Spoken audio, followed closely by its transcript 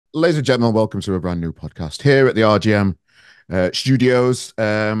Ladies and gentlemen, welcome to a brand new podcast here at the RGM studios.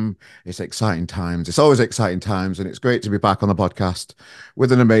 It's exciting times. It's always exciting times, and it's great to be back on the podcast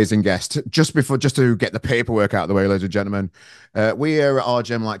with an amazing guest. Just to get the paperwork out of the way, ladies and gentlemen, we here at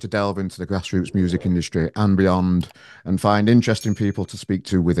RGM like to delve into the grassroots music industry and beyond, and find interesting people to speak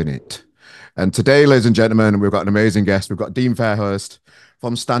to within it. And today, ladies and gentlemen, we've got an amazing guest. We've got Dean Fairhurst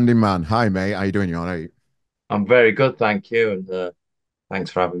from Standing Man. Hi, mate. How you doing? You all right? I'm very good, thank you, and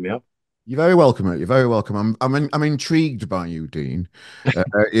thanks for having me on. You're very welcome, mate. You're very welcome. I'm intrigued by you, Dean.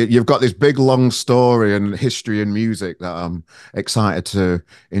 You've got this big, long story and history in music that I'm excited to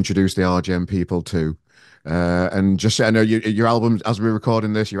introduce the RGM people to. And just I know your albums, as we're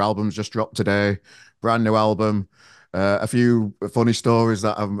recording this, your album's just dropped today, brand new album. A few funny stories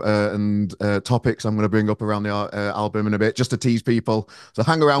that and topics I'm going to bring up around the album in a bit, just to tease people. So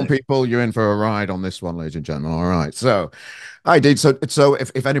hang around, people. You're in for a ride on this one, ladies and gentlemen. All right. So. I did. So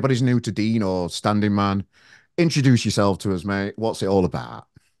if anybody's new to Dean or Standing Man, introduce yourself to us, mate. What's it all about?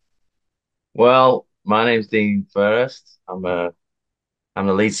 Well, my name's Dean First. I'm the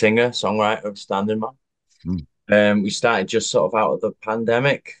lead singer, songwriter of Standin. Mm, We started just sort of out of the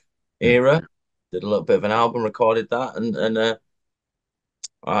pandemic yeah, era. Did a little bit of an album, recorded that, and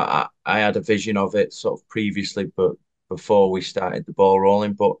I had a vision of it sort of previously, but before we started the ball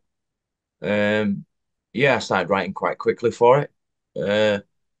rolling. But um, yeah, I started writing quite quickly for it.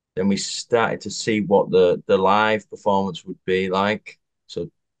 Then we started to see what the live performance would be like. So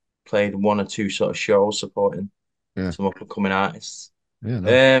played one or two sort of shows supporting yeah, some up and coming artists. yeah.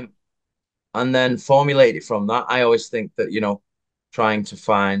 Nice. Um, and then formulate it from that. I always think that, trying to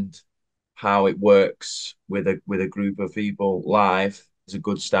find how it works with a group of people live is a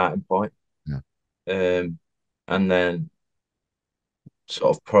good starting point. Yeah. Um, and then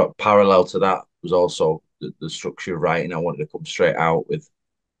sort of parallel to that was also the structure of writing. I wanted to come straight out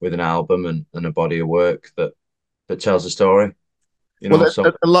with an album and a body of work that tells a story. Well, So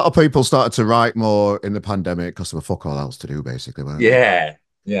a lot of people started to write more in the pandemic because there were fuck all else to do, basically, weren't they? yeah,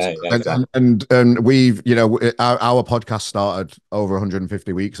 yeah, And exactly. we've, our podcast started over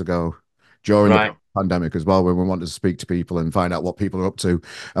 150 weeks ago during the Right. pandemic as well, when we wanted to speak to people and find out what people are up to.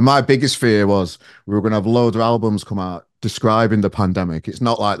 And my biggest fear was we were going to have loads of albums come out describing the pandemic. It's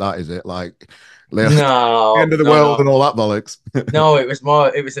not like that, is it? Like the No, end of the no, world no. and all that bollocks. No,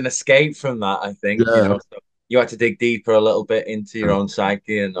 it was an escape from that, I think, Yeah. So you had to dig deeper a little bit into your own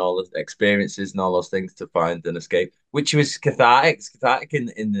psyche and all the experiences and all those things to find an escape, which was cathartic. It's cathartic in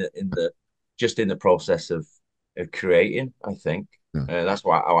the just in the process of creating, I think. Yeah. That's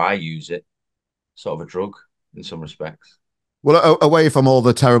why how I use it, sort of a drug in some respects. Well, away from all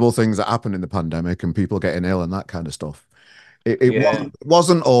the terrible things that happened in the pandemic and people getting ill and that kind of stuff, it Yeah.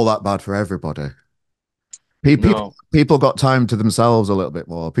 wasn't all that bad for everybody. No. People got time to themselves a little bit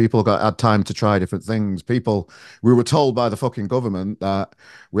more. People got had time to try different things. We were told by the fucking government that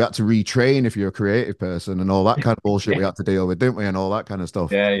we had to retrain if you're a creative person and all that kind of bullshit we Yeah. had to deal with, didn't we? And all that kind of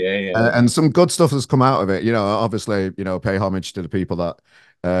stuff. Yeah, yeah, yeah. And some good stuff has come out of it. Obviously, pay homage to the people that,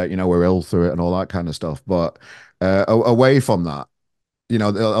 were ill through it and all that kind of stuff. But away from that,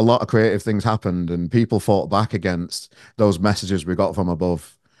 a lot of creative things happened and people fought back against those messages we got from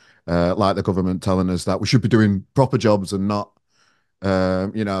above, like the government telling us that we should be doing proper jobs and not,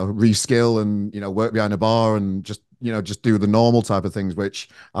 reskill and, work behind a bar and just do the normal type of things, which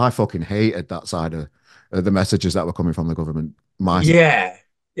I fucking hated that side of the messages that were coming from the government. Yeah.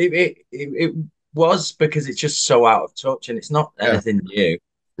 It was because it's just so out of touch and it's not Yeah, anything new,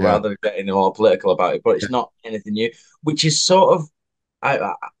 yeah, rather than getting all political about it, but yeah, it's not anything new, which is sort of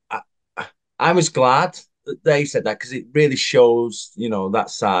I I, I was glad that they said that because it really shows, that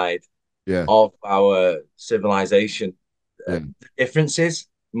side yeah, of our civilization. yeah. The differences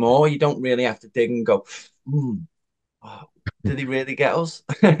more. You don't really have to dig and go, hmm, oh, did they really get us?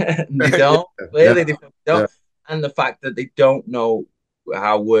 And they Yeah, don't. yeah, Clearly, they yeah, don't. And the fact that they don't know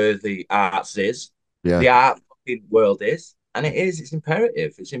how worthy arts is, yeah, the art fucking world is, and it is. It's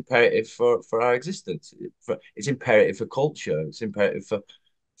imperative. It's imperative for our existence. It's imperative for culture. It's imperative for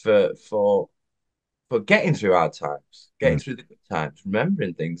for for getting through hard times, yeah, getting through the good times,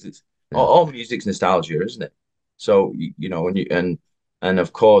 remembering things. It's yeah. all music's nostalgia, isn't it? So and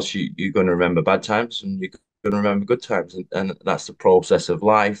of course you're going to remember bad times and you're going to remember good times, and that's the process of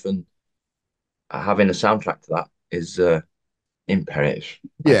life. And having a soundtrack to that is imperative,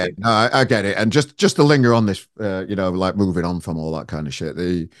 I Yeah, think. no, I get it. And just to linger on this, like moving on from all that kind of shit,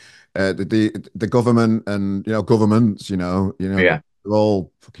 the government and governments, they're Yeah,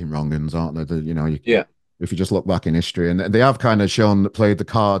 all fucking wrongins, aren't they? yeah, if you just look back in history, and they have kind of shown that played the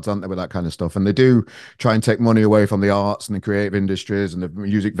cards, aren't they, with that kind of stuff, and they do try and take money away from the arts and the creative industries and the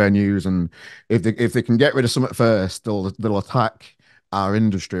music venues, and if they can get rid of something first, they'll attack our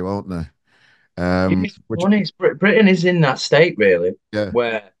industry, won't they? It's Which funny. Britain is in that state really, yeah,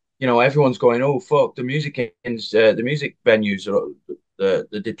 where everyone's going, "Oh fuck, the music venues are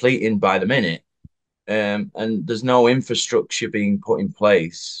they're depleting by the minute." And there's no infrastructure being put in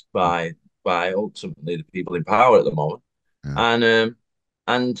place by ultimately the people in power at the moment, yeah,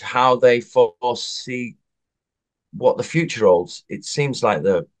 and how they foresee what the future holds. It seems like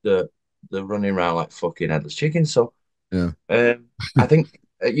they're running around like fucking headless chickens. So yeah, I think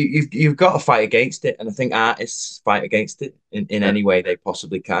you've got to fight against it, and I think artists fight against it in yeah, any way they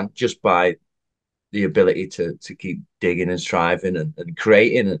possibly can, just by the ability to keep digging and striving and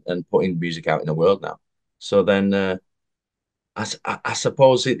creating and putting music out in the world now. So then I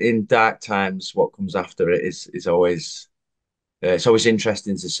suppose in dark times, what comes after it is always it's always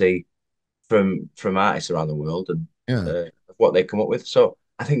interesting to see from artists around the world and yeah. what they come up with. So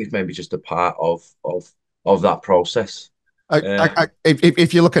I think it's maybe just a part of that process.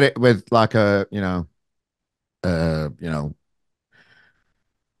 If you look at it with like a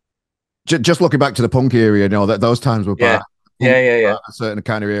just looking back to the punk era, that those times were bad. Yeah, Punk yeah, yeah, yeah, a certain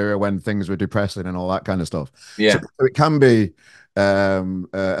kind of era when things were depressing and all that kind of stuff. So yeah, it can be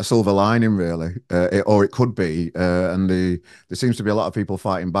a silver lining, really, or it could be. And there seems to be a lot of people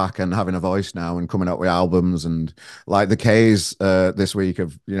fighting back and having a voice now and coming out with albums and like the K's this week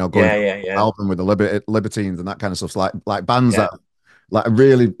of going yeah, for yeah, yeah, album with the Libertines and that kind of stuff. Like bands yeah. that like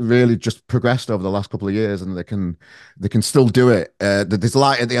really really just progressed over the last couple of years and they can still do it. There's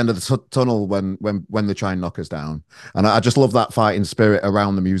light at the end of the tunnel when they try and knock us down, and I just love that fighting spirit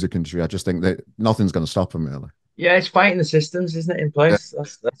around the music industry. I just think that nothing's going to stop them really. Yeah, it's fighting the systems, isn't it, in Yeah, place?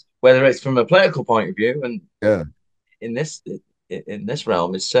 That's whether it's from a political point of view, and yeah, in this in this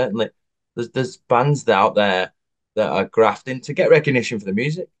realm, is certainly there's bands out there that are grafting to get recognition for the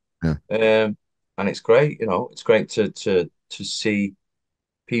music, yeah, and it's great. It's great to see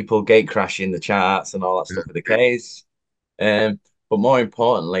people gate crashing the charts and all that yeah. stuff with the case. But more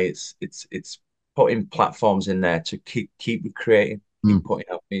importantly, it's putting platforms in there to keep creating, keep Mm, putting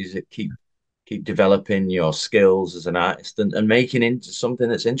out music, keep developing your skills as an artist and making into something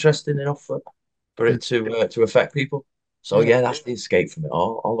that's interesting enough for yeah, it to affect people. So yeah. yeah, that's the escape from it.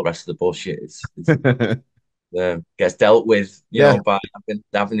 All the rest of the bullshit is gets dealt with, Yeah, by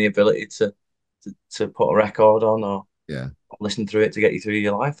having the ability to put a record on yeah. or listen through it to get you through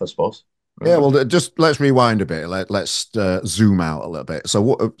your life, I suppose. Yeah, Uh, well, just let's rewind a bit. Let's zoom out a little bit.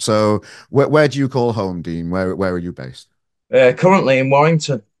 So where do you call home, Dean? Where are you based? Currently in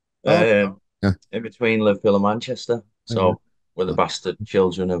Warrington, Oh, um, yeah. in between Liverpool and Manchester. Yeah. So we're the bastard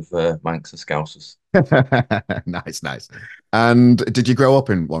children of Manx and Scousers. Nice, nice. And did you grow up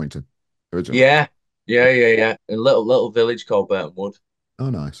in Warrington originally? Yeah, yeah. A little village called Burton Wood. Oh,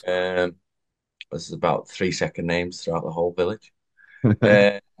 nice. There's about 3 second names throughout the whole village.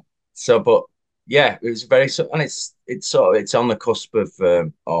 Uh, but yeah, it was and it's on the cusp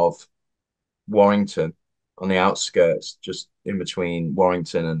of Warrington, on the outskirts, just in between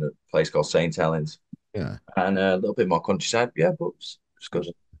Warrington and a place called St Helens, Yeah. and a little bit more countryside. Yeah, but it's good.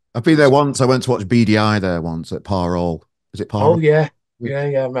 I've been there once. I went to watch BDI there once at Parole. Is it Oh Parole? yeah, Yeah.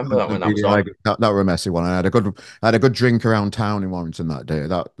 yeah. I remember that The when that was on. BDI, that were a messy one. I had a good drink around town in Warrington that day.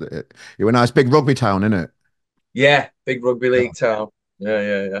 It was a nice big rugby town, isn't it? Yeah, big rugby Yeah. league town.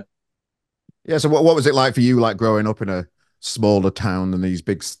 Yeah. Yeah. So what was it like for you, like growing up in a smaller town than these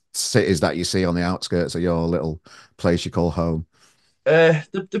big cities that you see on the outskirts of your little place you call home?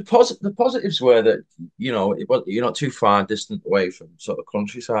 The positives were that you're not too far distant away from sort of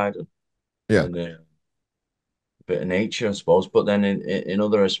countryside Yeah. and a bit of nature, I suppose. But then in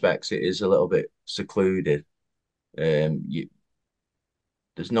other respects, it is a little bit secluded. You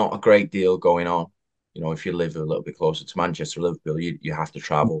There's not a great deal going on. If you live a little bit closer to Manchester or Liverpool, you have to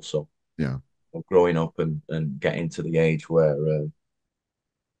travel. So Yeah. growing up and getting to the age where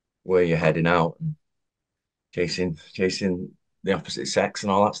you're heading out and chasing the opposite sex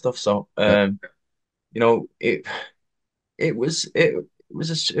and all that stuff. So Yeah. it was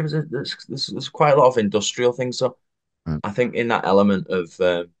there's quite a lot of industrial things. So Yeah. I think in that element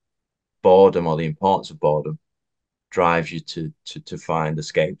of boredom, or the importance of boredom, drives you to find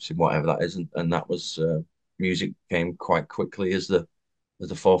escapes in whatever that is, and that was music came quite quickly as the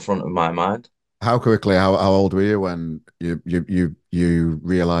forefront of my mind. How quickly? How old were you when you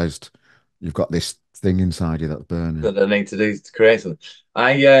realized you've got this thing inside you that's burning? That I need to do to create something.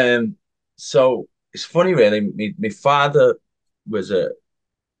 I So it's funny really. My father was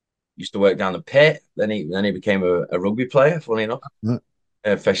used to work down the pit. Then he became a rugby player. Funny enough, Yeah.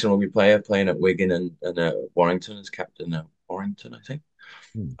 a professional rugby player playing at Wigan and Warrington as captain at Warrington, I think.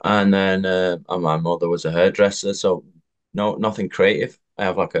 Hmm. And then and my mother was a hairdresser, so nothing creative. I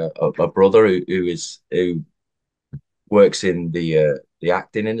have like a brother who works in the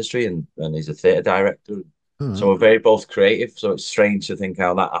acting industry and he's a theatre director. All So right. we're very both creative. So it's strange to think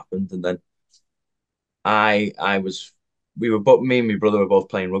how that happened. And then I was we were both me and my brother were both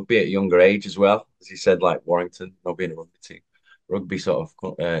playing rugby at a younger age as well. As you said, like Warrington, not being a rugby team, rugby sort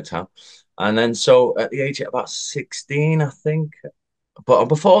of town. And then so at the age of about 16, I think. But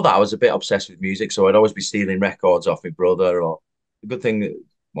before that, I was a bit obsessed with music. So I'd always be stealing records off my brother. Or the good thing that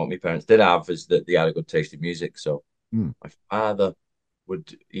what my parents did have is that they had a good taste in music. So Hmm. my father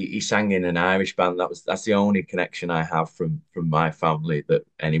he sang in an Irish band. That's the only connection I have from my family that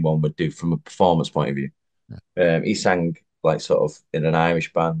anyone would do from a performance point of view. Yeah. He sang like sort of in an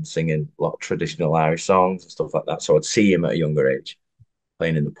Irish band, singing a lot of traditional Irish songs and stuff like that. So I'd see him at a younger age,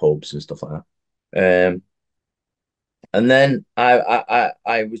 playing in the pubs and stuff like that. And then I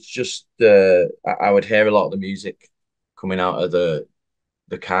was just I would hear a lot of the music coming out of the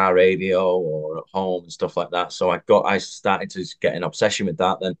car radio or at home and stuff like that. So I started to get an obsession with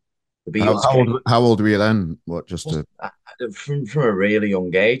that. Then the Beatles came. How old were you then? What, just Just to, from a really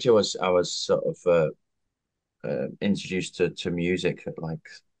young age, I was sort of introduced to music at like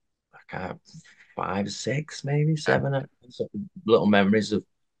 5, 6, maybe 7. Sort of little memories of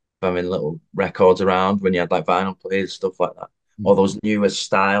having little records around when you had like vinyl players, stuff like that. All those newer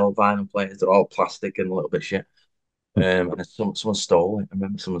style vinyl players, they're all plastic and a little bit shit. And someone stole it. I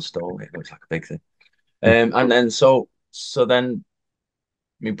remember someone stole it. It was like a big thing. And then so then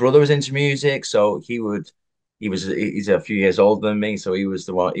my brother was into music, so he's a few years older than me, so he was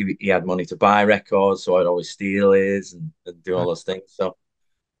the one he had money to buy records, so I'd always steal his and do all those things. So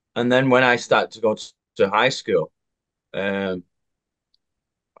and then when I started to go to high school, um,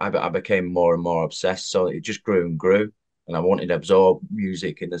 I became more and more obsessed. So it just grew and grew, and I wanted to absorb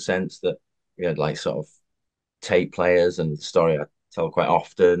music in the sense that we had like sort of tape players and the story I tell quite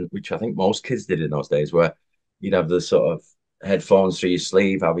often, which I think most kids did in those days, where you'd have the sort of headphones through your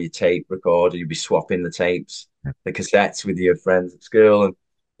sleeve, have your tape recorder, you'd be swapping the tapes, the cassettes with your friends at school,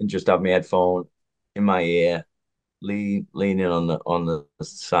 and just have my headphone in my ear, leaning on the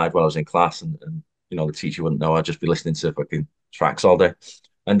side while I was in class, and the teacher wouldn't know. I'd just be listening to fucking tracks all day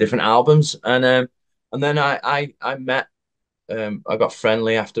and different albums, and then I met I got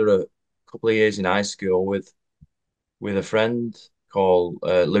friendly after a couple of years in high school with a friend called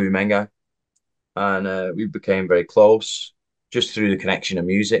Louis Menga, and we became very close just through the connection of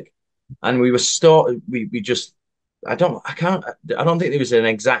music. And we were still we just I don't think there was an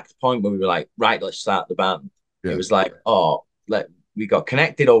exact point where we were like, right, let's start the band. It yeah. was like, oh, we got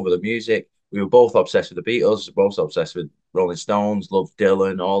connected over the music. We were both obsessed with the Beatles, both obsessed with Rolling Stones, loved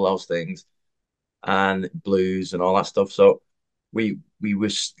Dylan, all those things, and blues and all that stuff. So we were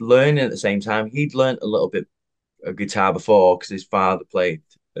learning at the same time. He'd learned a little bit of guitar before because his father played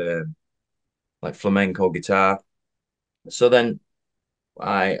like flamenco guitar. So then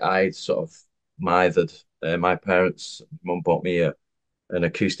I sort of mithered. My parents, mum bought me an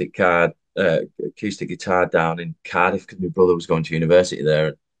acoustic guitar down in Cardiff because my brother was going to university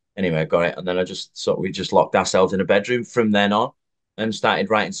there. Anyway, I got it, and then we just locked ourselves in a bedroom from then on, and started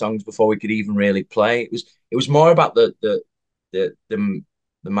writing songs before we could even really play. It was more about the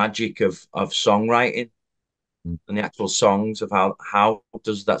magic of songwriting Mm. and the actual songs of how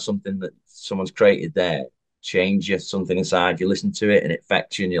does that something that someone's created there change you something inside. You listen to it and it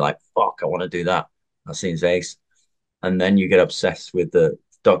affects you, and you're like, fuck, I want to do that. That seems ace. And then you get obsessed with the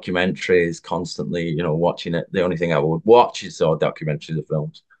documentaries constantly, watching it. The only thing I would watch is all documentaries of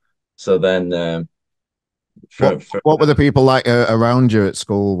films. So then for What were the people like around you at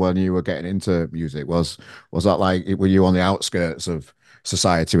school when you were getting into music? Was that like, were you on the outskirts of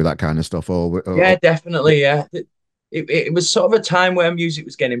society with that kind of stuff, or Yeah, definitely. Yeah, it was sort of a time where music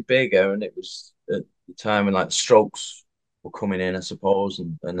was getting bigger, and it was at the time when like the Strokes were coming in, I suppose,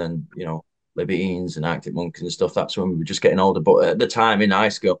 and then Libertines and Arctic Monkeys and stuff. That's when we were just getting older. But at the time in high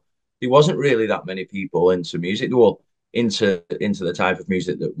school, there wasn't really that many people into music. They were into the type of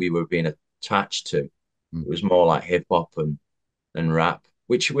music that we were being attached to. Mm, It was more like hip hop and rap,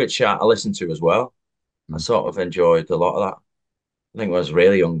 which I listened to as well. I mm. sort of enjoyed a lot of that. I think when I was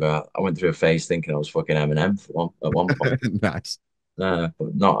really younger, I went through a phase thinking I was fucking Eminem at one point. Nice. But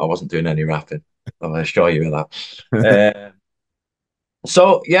no, I wasn't doing any rapping. I'll assure you of that.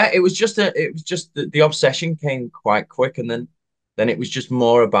 So yeah, it was just the obsession came quite quick, and then it was just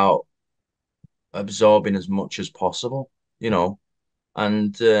more about absorbing as much as possible, you know.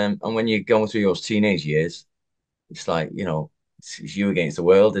 And when you're going through those teenage years, it's like, it's you against the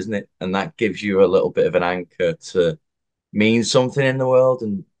world, isn't it? And that gives you a little bit of an anchor to mean something in the world,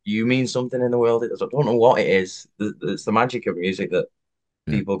 and you mean something in the world. I don't know what it is. It's the magic of music that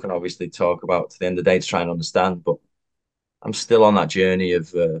Yeah. people can obviously talk about to the end of the day to try and understand. But I'm still on that journey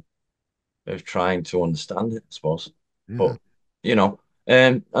of trying to understand it, I suppose. Yeah. But you know,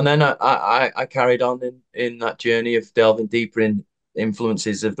 and then I carried on in that journey of delving deeper in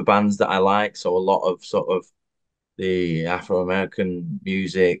influences of the bands that I like. So a lot of sort of the Afro-American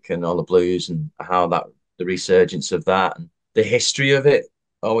music and all the blues and how that the resurgence of that and the history of it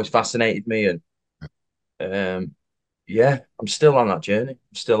always fascinated me. And um, yeah, I'm still on that journey.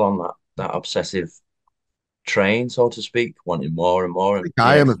 I'm still on that obsessive train, so to speak, wanting more and more. And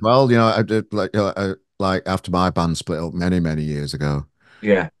I yeah, am as well. I did like after my band split up many, many years ago.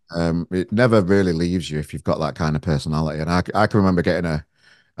 yeah, It never really leaves you if you've got that kind of personality. And I can remember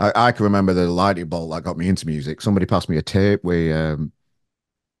I can remember the lightning bolt that got me into music. Somebody passed me a tape with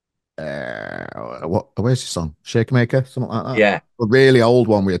where's this song? Shake Maker, something like that. yeah, A really old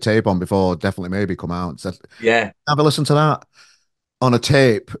one with a tape on before Definitely Maybe come out. Said, yeah, have a listen to that on a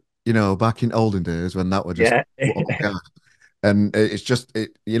tape, back in olden days when that were just, yeah, oh my God. And it's just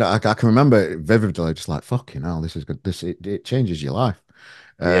I can remember it vividly, just like fucking hell, this is good. It changes your life.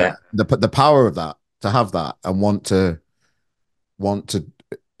 yeah, The power of that, to have that and want to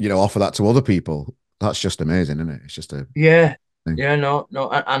offer that to other people. That's just amazing, isn't it? It's just a yeah, thing. yeah. No, no,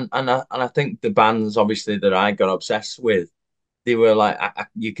 and I think the bands obviously that I got obsessed with, they were like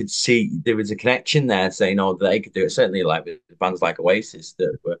you could see there was a connection there, saying, "Oh, they could do it." Certainly, like with bands like Oasis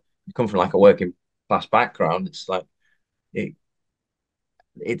that were come from like a working class background. It's like it,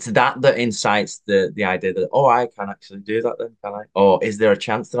 it's that incites the idea that, oh, I can actually do that then, can I? Or is there a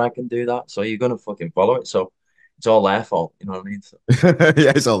chance that I can do that? So you're gonna fucking follow it. So it's all their fault, you know what I mean? So,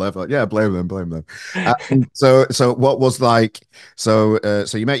 Yeah, it's all their fault. Yeah, blame them. So what was like? So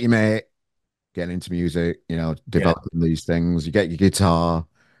you met your mate, getting into music, yeah. developing these things. You get your guitar.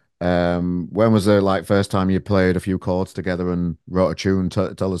 When was the like first time you played a few chords together and wrote a tune?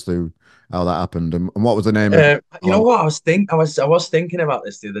 Tell us through how that happened and what was the name of You know along? what I was thinking about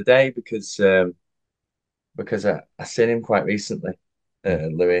this the other day because I seen him quite recently,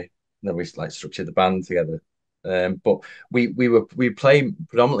 Louis. Then we like structured the band together. But we play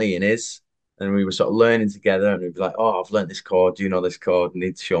predominantly in his, and we were sort of learning together. And we'd be like, "Oh, I've learned this chord. Do you know this chord? You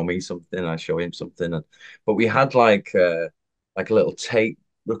need to show me something." And I show him something. But we had like a little tape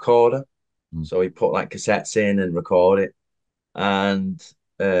recorder, Mm. so we put like cassettes in and record it, and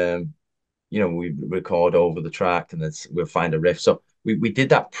um, we record over the track, and then we'll find a riff. So we did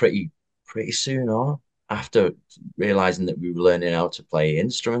that pretty soon on after realizing that we were learning how to play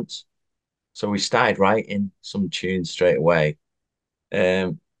instruments. So we started writing some tunes straight away.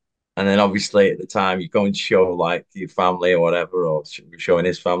 Um, and then obviously at the time you go and show like your family or whatever, or showing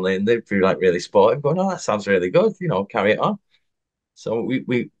his family, and they'd be like really supportive, going, "Oh, that sounds really good, carry it on." So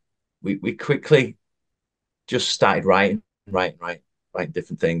we quickly just started writing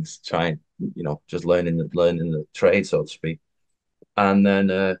different things, trying, just learning the trade, so to speak. And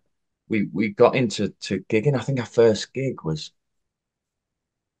then we got into gigging. I think our first gig was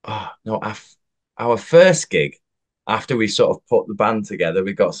oh no, our first gig after we sort of put the band together,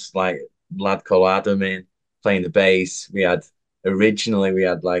 we got like a lad called Adam in playing the bass. Originally we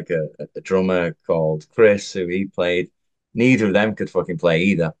had like a drummer called Chris who he played. Neither of them could fucking play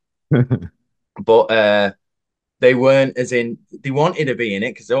either. But they weren't as in they wanted to be in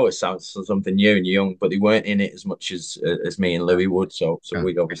it because it always sounds something new and young, but they weren't in it as much as me and Louis would. So Yeah.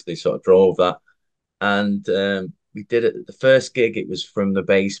 we obviously sort of drove that, and we did it. The first gig, it was from the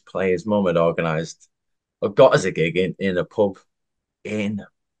bass player's mum had organised or got us a gig in a pub in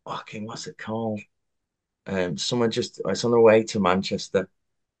fucking what's it called? Someone just it's on the way to Manchester,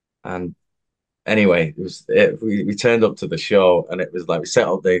 and anyway, we turned up to the show and it was like we set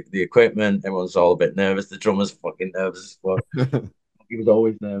up the equipment. Everyone's all a bit nervous. The drummer's fucking nervous as fuck. He was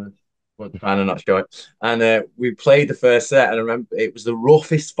always nervous, but trying to not show it. And we played the first set, and I remember it was the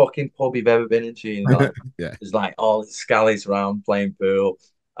roughest fucking pub you've ever been into in your life. Yeah. There's like all the scallies around playing pool.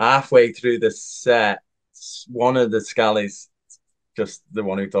 Halfway through the set, one of the scallies, just the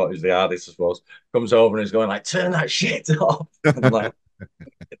one who thought he was the artist, I suppose, comes over and is going like, "Turn that shit off!" And like,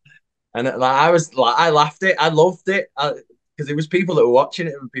 like I was like, I laughed it, I loved it, because it was people that were watching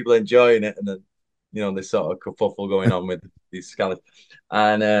it and people enjoying it, and then this sort of kerfuffle going on with these scallies.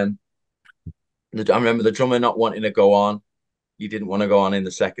 And I remember the drummer not wanting to go on. He didn't want to go on in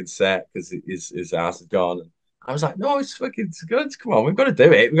the second set because his ass had gone. And I was like, no, it's fucking it's good. Come on, we've got to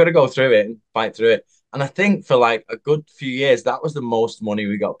do it. We've got to go through it and fight through it. And I think for like a good few years, that was the most money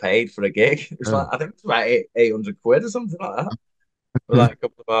we got paid for a gig. It was Yeah. like, I think it was about 800 quid or something like that for like a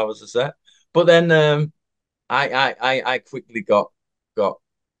couple of hours a set. But then I quickly got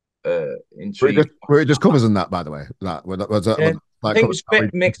intrigued. Were it just covers in that, by the way? That was Yeah, that I like think it covers was a how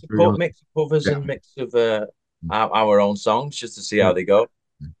bit mix of covers yeah. and mix of our own songs just to see Yeah. how they go.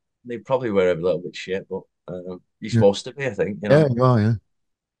 They probably were a little bit shit, but you're Yeah. supposed to be, I think, you know. Yeah, you are, yeah.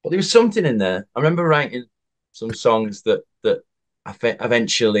 But there was something in there. I remember writing some songs that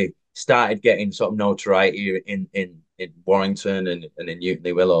eventually started getting sort of notoriety in Warrington and in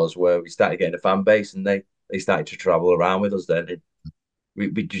Newton Willows, where we started getting a fan base, and they started to travel around with us. Then and we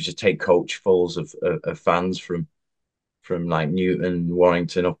just take coachfuls of fans from like Newton,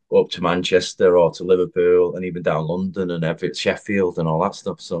 Warrington up to Manchester or to Liverpool, and even down London and every Sheffield and all that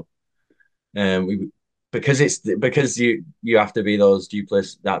stuff. So we because you have to be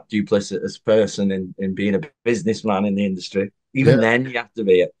that duplicitous person in being a businessman in the industry. Yeah. Even then, you have to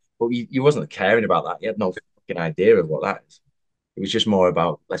be it. But you wasn't caring about that. You had no fucking idea of what that is. It was just more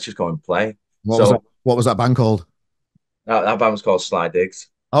about let's just go and play. What was that? So What was that band called? that band was called Sly Diggs.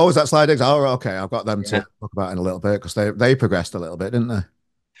 Oh, was that Slide Eggs? Oh, okay. I've got them to Yeah, talk about in a little bit because they progressed a little bit, didn't they?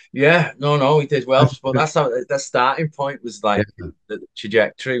 yeah. No, we did well. But that's how that starting point was Yeah. like the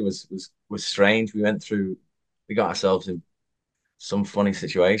trajectory was strange. We got ourselves in some funny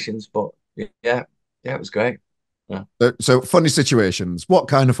situations, but yeah, yeah, it was great. Yeah. So funny situations. What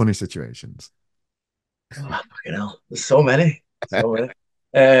kind of funny situations? Oh, fucking hell. There's so many. So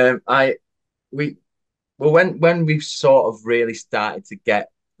many. I we well when we sort of really started to get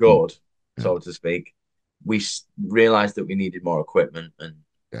good, Yeah. so to speak, we realized that we needed more equipment and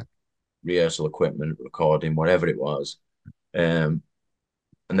Yeah. rehearsal equipment, recording, whatever it was. Um,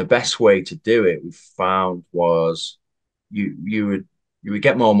 and the best way to do it, we found was you would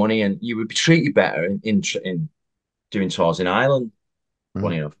get more money and you would be treated better in doing tours in Ireland. Right.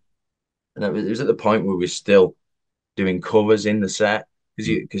 Funny enough. And it was at the point where we're still doing covers in the set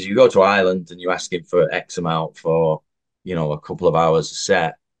Mm. because you go to Ireland and you're asking for X amount for a couple of hours a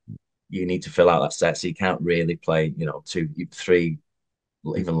set. You need to fill out that set, so you can't really play two, three,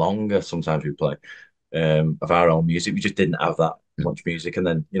 even longer. Sometimes we play of our own music. We just didn't have that Yeah. much music, and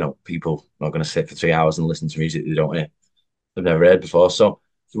then people are not going to sit for 3 hours and listen to music they don't hear, they've never heard before. So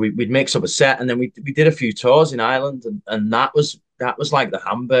we'd mix up a set, and then we did a few tours in Ireland, and that was like the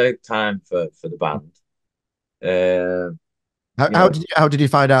Hamburg time for the band. Uh, you know, How did you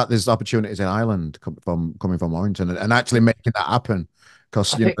find out there's opportunities in Ireland coming from Warrington and actually making that happen?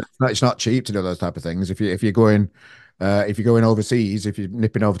 Because I think it's not cheap to do those type of things. If you're going overseas, if you're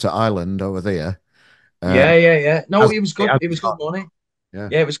nipping over to Ireland over there, uh, yeah. No, as it was it good. has It its was good got money. yeah.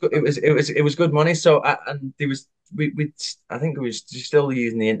 Yeah, it was good. It was good money. So and there was we I think we was still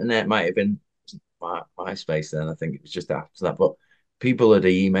using the internet. Might have been MySpace then. I think it was just after that. But people would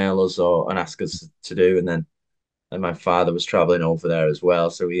email us and ask us to do, and my father was traveling over there as well,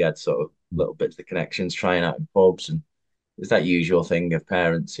 so he had sort of little bits of connections, trying out in pubs, and it's that usual thing of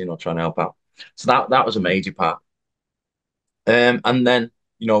parents, trying to help out. So that was a major part. And then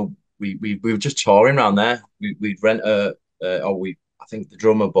we were just touring around there. We'd rent I think the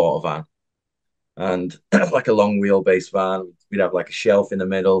drummer bought a van and like a long wheelbase van. We'd have like a shelf in the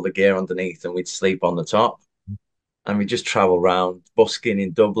middle, the gear underneath, and we'd sleep on the top. And we just travel around busking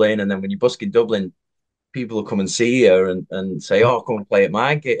in Dublin. And then when you busk in Dublin, people will come and see you and say, "Oh, come and play at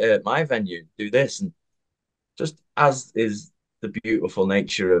my venue, do this." And just as is the beautiful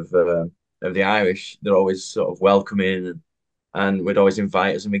nature of the Irish, they're always sort of welcoming and would always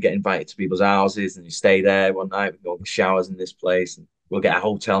invite us, and we get invited to people's houses, and you stay there one night. We go get showers in this place, and we'll get a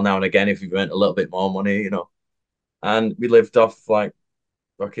hotel now and again if we've earned a little bit more money. And we lived off like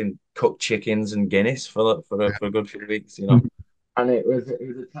fucking cooked chickens and Guinness for a good few weeks. And it was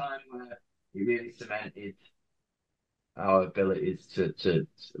a time where it really cemented our abilities to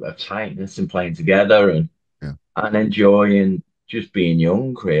have tightness and playing together Yeah. and enjoying just being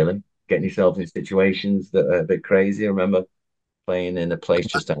young, really, getting yourself in situations that are a bit crazy. I remember playing in a place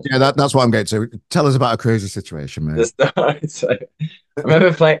just Yeah, outside. that's what I'm getting to. Tell us about a crazy situation, mate. Just, so, I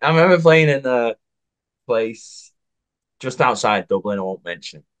remember playing in a place just outside Dublin. I won't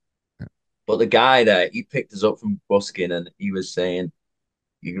mention it, Yeah. but the guy there, he picked us up from busking, and he was saying,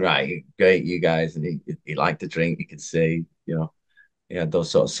 "You right, great, you guys," and he liked to drink. You could see. He had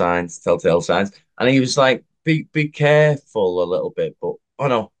those sort of signs, telltale signs, and he was like, "Be careful a little bit." But oh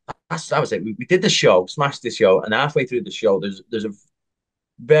no, that was it. We did the show, smashed the show, and halfway through the show, there's a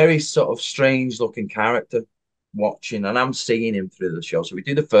very sort of strange looking character watching, and I'm seeing him through the show. So we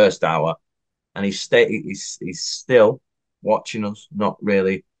do the first hour, and he's still watching us, not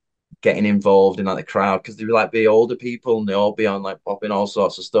really getting involved in like the crowd because they were like the older people and they all be on like popping all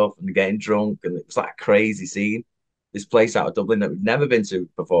sorts of stuff and getting drunk and it was like a crazy scene. This place out of Dublin that we've never been to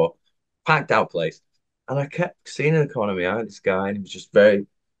before, packed out place. And I kept seeing in the corner of my eye this guy and he was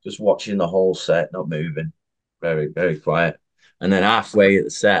just watching the whole set, not moving, very, very quiet. And then halfway at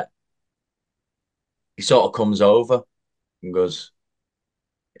the set, he sort of comes over and goes,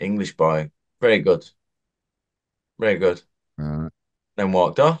 English boy, very good, very good. Uh, Then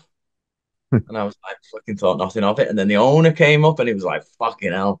walked off. And I was like, fucking thought nothing of it. And then the owner came up and he was like,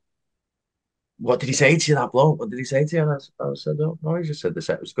 fucking hell. What did he say to you, that bloke? What did he say to you? And I said, oh, no, he just said the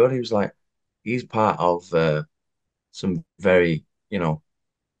set was good. He was like, he's part of some very,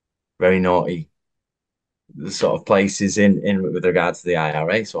 very naughty the sort of places in with regard to the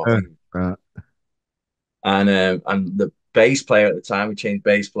IRA sort of uh, thing. uh, And the bass player at the time, we changed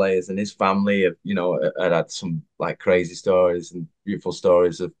bass players, and his family have, had some like crazy stories and beautiful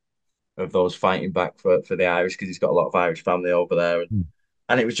stories of those fighting back for the Irish because he's got a lot of Irish family over there.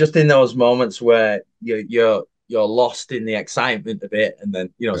 And it was just in those moments where you're lost in the excitement of it, and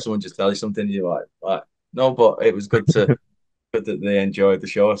then someone just tells you something, and you're like, no, but it was good that they enjoyed the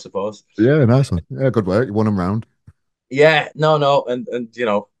show, I suppose. yeah, nice one. Yeah, good work. You won them round. Yeah, no, and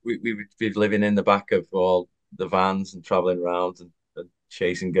we would be living in the back of all the vans and traveling around and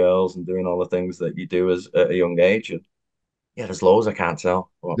chasing girls and doing all the things that you do as at a young age. And yeah, there's loads I can't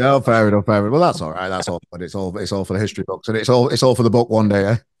tell. Well, No, fair enough, fair enough. Well, that's all right. That's all. But it's all for the history books, and it's all for the book one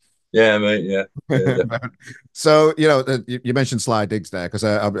day. yeah, mate, yeah, yeah, Eh? So you mentioned Sly Diggs there because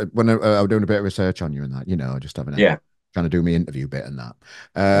when I was doing a bit of research on you and that, just having a yeah, trying to do my interview bit and that.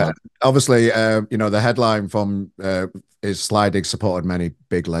 yeah. Obviously, the headline from is Sly Diggs supported many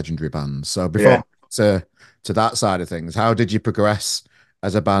big legendary bands. So before Yeah. to that side of things, how did you progress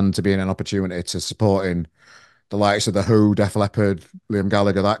as a band to being an opportunity to supporting the likes of the Who, Def Leppard, Liam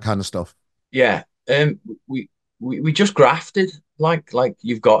Gallagher, that kind of stuff? Yeah, we we just grafted like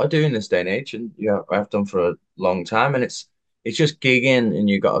you've got to do in this day and age, and I've done for a long time, and it's just gigging, and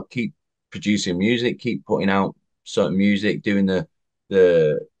you've got to keep producing music, keep putting out certain music, doing the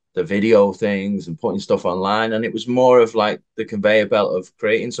the video things and putting stuff online, and it was more of like the conveyor belt of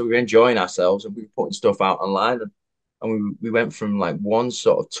creating. So we were enjoying ourselves, and we were putting stuff out online, and we went from like one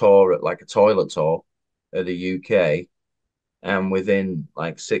sort of tour at like a toilet tour of the UK. And within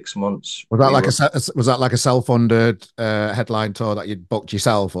like 6 months, Was that we like were was that like a self-funded headline tour that you'd booked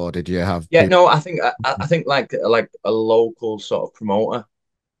yourself, or did you have yeah, people? no, I think like a local sort of promoter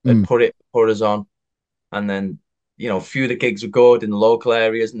had Mm. put us on, and then a few of the gigs were good in the local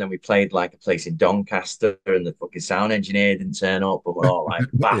areas, and then we played like a place in Doncaster, and the fucking sound engineer didn't turn up, but we're all like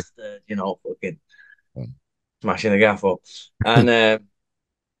Yeah. bastard, fucking smashing the gaff up, and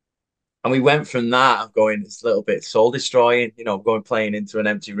we went from that of going it's a little bit soul destroying, going playing into an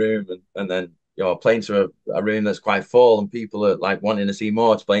empty room and then playing to a room that's quite full and people are like wanting to see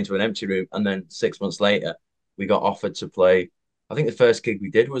more to play into an empty room. And then 6 months later, we got offered to play. I think the first gig we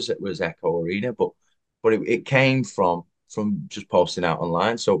did was Echo Arena, but it came from just posting out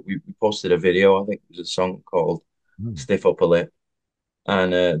online. So we posted a video. I think it was a song called Mm. Stiff Upper Lip,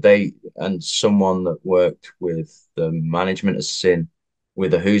 and and someone that worked with the management of Sin,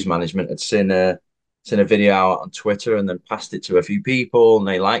 with the Who's management had seen a video out on Twitter and then passed it to a few people and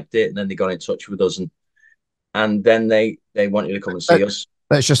they liked it and then they got in touch with us and then they wanted to come and see Let- us.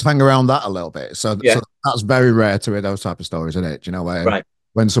 Let's just hang around that a little bit. So Yeah, that's very rare to hear those type of stories, isn't it? Do you know right.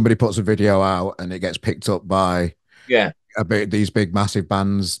 when somebody puts a video out and it gets picked up by Yeah, these big massive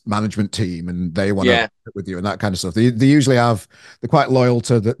bands management team and they want to yeah, with you and that kind of stuff. They usually they're quite loyal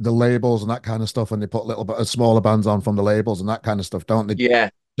to the labels and that kind of stuff, and they put little bit of smaller bands on from the labels and that kind of stuff, don't they? yeah,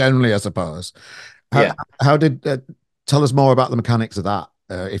 Generally, I suppose. How yeah. how did tell us more about the mechanics of that,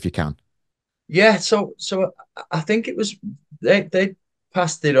 if you can. Yeah, so I think it was they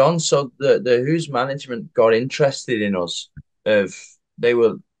passed it on. So the Who's management got interested in us. Of they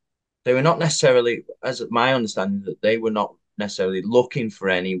were they were not necessarily, as my understanding, that they were not necessarily looking for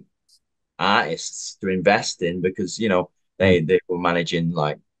any artists to invest in because Mm, they were managing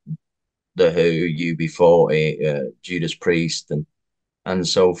like the Who, UB40, Judas Priest, and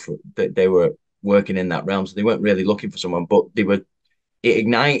so they were working in that realm. So they weren't really looking for someone, but it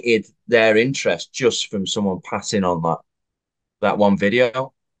ignited their interest just from someone passing on that one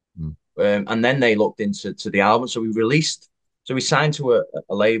video. mm, And then they looked into the album. So we signed to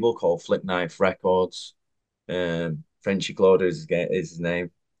a label called Flick Knife Records. Frenchy Claude is his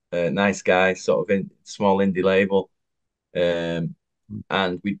name. Nice guy, sort of small indie label. Um, mm,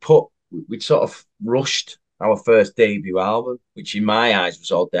 and we'd sort of rushed. our first debut album, which in my eyes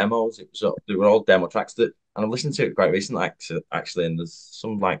was all demos. They were all demo tracks that, and I've listened to it quite recently actually, and there's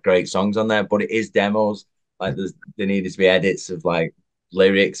some like great songs on there, but it is demos. Like there needed to be edits of like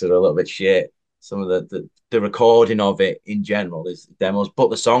lyrics that are a little bit shit. Some of the recording of it in general is demos, but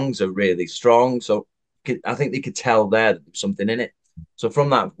the songs are really strong. So I think they could tell there that there's something in it. So from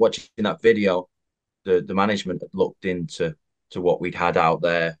that, watching that video, the management had looked into to what we'd had out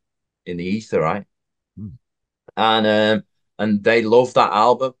there in the ether, right? Mm. And and they love that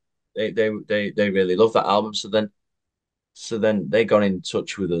album. They really love that album. So then they got in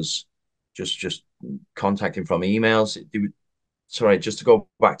touch with us, just contacting from emails. Sorry, just to go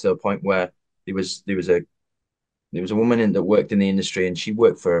back to the point where there was a woman that worked in the industry, and she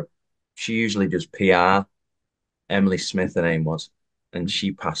usually does PR. Emily Smith, her name was, and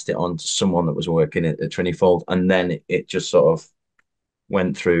she passed it on to someone that was working at Trinifold, and then it just sort of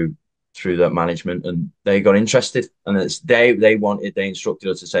went through that management, and they got interested, and they instructed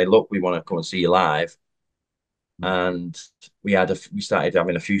us to say, look, we want to come and see you live, and we started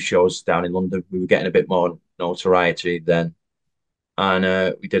having a few shows down in London. We were getting a bit more notoriety then,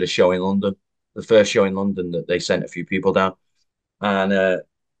 and we did a show in London, the first show in London that they sent a few people down, and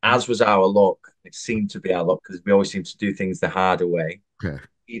as was our luck, it seemed to be our luck because we always seem to do things the harder way, Okay.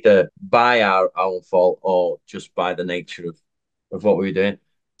 either by our own fault or just by the nature of what we were doing.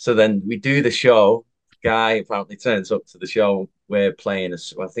 So then we do the show. Guy apparently turns up to the show. We're playing.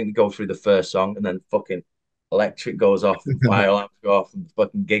 I think we go through the first song, and then fucking electric goes off and fire alarms go off, and the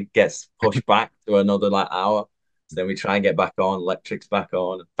fucking gig gets pushed back to another like hour. So then we try and get back on. Electric's back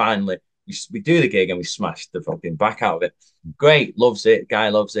on, and finally we do the gig and we smash the fucking back out of it. Great, loves it. Guy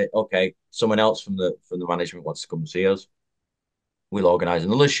loves it. Okay, someone else from the management wants to come see us. We'll organise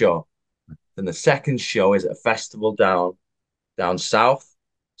another show. Then the second show is at a festival down south.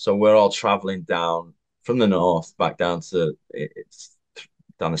 So we're all traveling down from the north back down to it's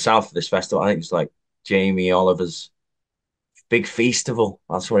down the south of this festival. I think it's like Jamie Oliver's big festival.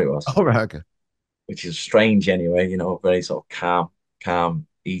 That's what it was, All right. Okay. which is strange anyway. Very sort of calm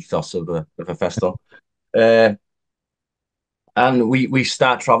ethos of a festival. Uh, and we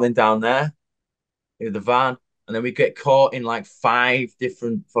start traveling down there in the van, and then we get caught in like five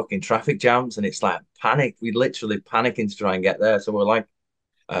different fucking traffic jams, and it's like panic. We literally panicking to try and get there. So we're like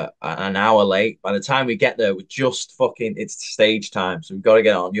an hour late. By the time we get there, we're just fucking. It's stage time, so we've got to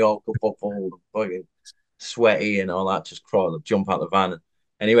get on York football, fucking sweaty and all that. Just crawl, jump out the van.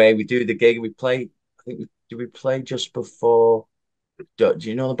 Anyway, we do the gig. We play. I think did we play just before? Do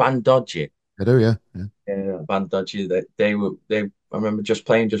you know the band Dodgy? I do, yeah. Yeah. Yeah, band Dodgy. They. I remember just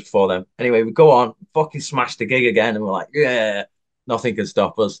playing just before them. Anyway, we go on, fucking smash the gig again, and we're like, yeah, nothing can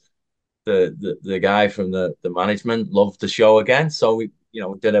stop us. The guy from the management loved the show again, so we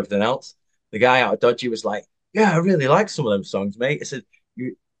did everything else. The guy out of Dodgy was like, yeah, I really like some of them songs, mate. I said,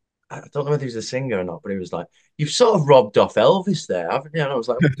 I don't know whether he's a singer or not, but he was like, you've sort of robbed off Elvis there, haven't you? And I was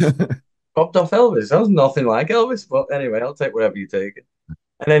like, robbed off Elvis? That was nothing like Elvis, but anyway, I'll take whatever you take.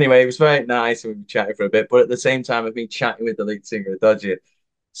 And anyway, it was very nice, and we were chatting for a bit. But at the same time, I've been chatting with the lead singer of Dodgy.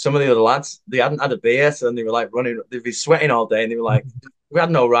 Some of the other lads, they hadn't had a beer, so they were like running, they'd be sweating all day, and they were like, we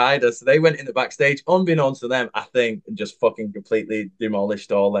had no rider. So they went in the backstage, unbeknownst to them, I think, and just fucking completely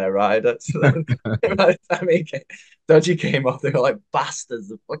demolished all their riders. So then by the time Dodgy came off, they were like, bastards,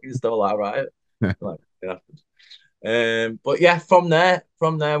 they fucking stole our rider. Like, yeah. But yeah, from there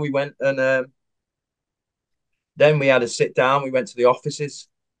we went, and then we had a sit down. We went to the offices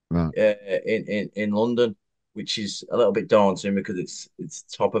Right. in London, which is a little bit daunting because it's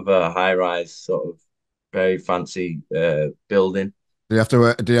top of a high rise, sort of very fancy building. Do you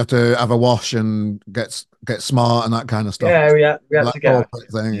have to have a wash and get smart and that kind of stuff? Yeah, we had That to get corporate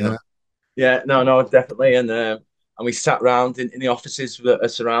thing, yeah yeah. yeah no definitely, and we sat around in the offices that are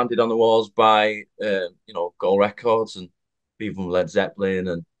surrounded on the walls by gold records and people from Led Zeppelin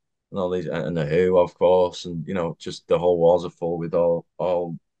and all these and the Who, of course, and just the whole walls are full with all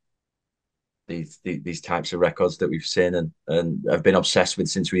these types of records that we've seen and have been obsessed with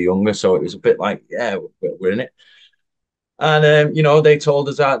since we were younger. So it was a bit like, yeah, we're in it. And they told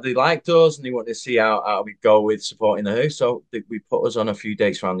us that they liked us and they wanted to see how we go with supporting the Who. So we put us on a few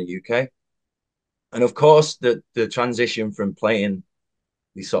dates around the UK. And of course, the transition from playing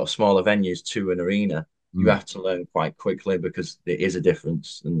these sort of smaller venues to an arena, you Mm. have to learn quite quickly because there is a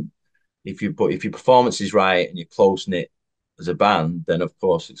difference. And if your performance is right and you're close knit as a band, then of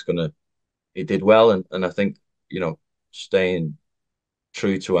course it did well, and I think staying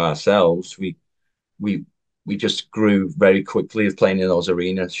true to ourselves, we we just grew very quickly of playing in those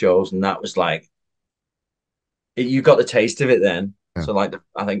arena shows, and that was like you got the taste of it then. Yeah. So like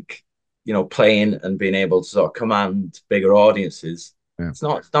I think playing and being able to sort of command bigger audiences. Yeah. It's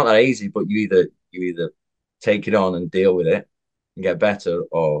not that easy, but you either take it on and deal with it and get better,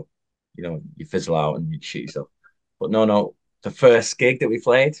 or you fizzle out and you shoot yourself. But no, the first gig that we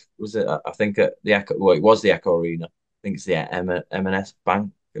played was I think at the Echo. Well, it was the Echo Arena. I think it's the M&S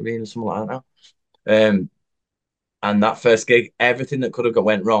Bank Arena, something like that. And that first gig, everything that could have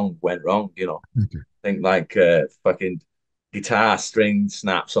went wrong went wrong. Okay. Think like fucking guitar string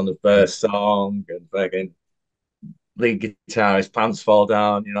snaps on the first song, and fucking lead guitarist pants fall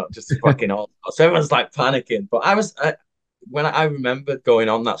down, just fucking all. So everyone's like panicking. But when I remember going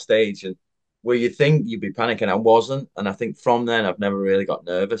on that stage, and where you think you'd be panicking, I wasn't. And I think from then I've never really got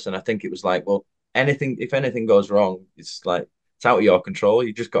nervous. And I think it was like, well, if anything goes wrong, it's out of your control.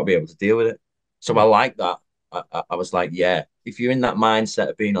 You just got to be able to deal with it. So I Yeah. like that. I was like, yeah, if you're in that mindset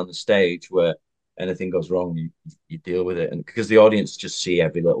of being on the stage where anything goes wrong, you deal with it. And because the audience just see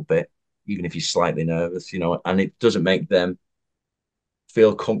every little bit, even if you're slightly nervous, and it doesn't make them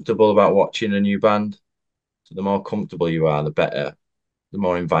feel comfortable about watching a new band. So the more comfortable you are, the better, the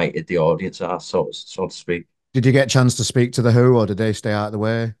more invited the audience are, so to speak. Did you get a chance to speak to the Who, or did they stay out of the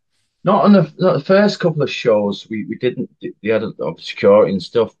way? Not the first couple of shows, we didn't. They had security and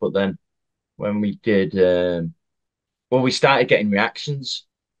stuff, but then when we did, well, we started getting reactions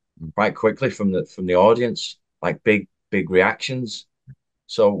Mm. quite quickly from the audience, like big reactions.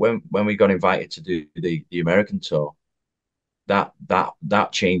 So when we got invited to do the American tour,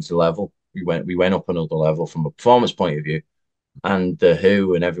 that changed the level. We went up another level from a performance point of view, and the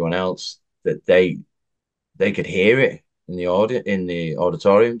Who and everyone else, that they could hear it in the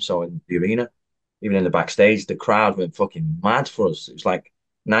auditorium, so in the arena, even in the backstage, the crowd went fucking mad for us. It was like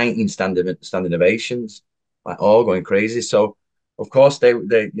 19 standing ovations, like all going crazy. So of course Peter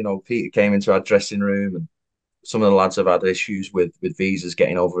came into our dressing room, and some of the lads have had issues with visas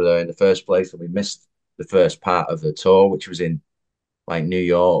getting over there in the first place, and we missed the first part of the tour, which was in like New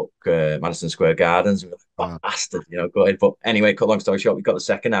York, Madison Square Gardens. And we're like, oh, Wow. bastard, go ahead. But anyway, cut long story short, we got the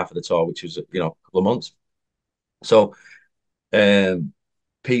second half of the tour, which was, a couple of months. So, um,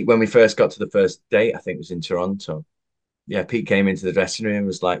 Pete, when we first got to the first date, I think it was in Toronto. Yeah, Pete came into the dressing room,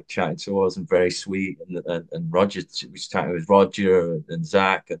 was like chatting to us and very sweet. And Roger was chatting with Roger and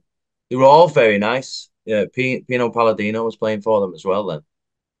Zach. And they were all very nice. Yeah, Pino Palladino was playing for them as well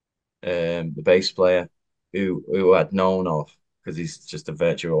then. The bass player who I'd known of because he's just a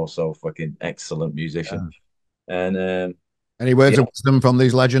virtuoso, fucking excellent musician. Yeah. And Any words yeah, of wisdom from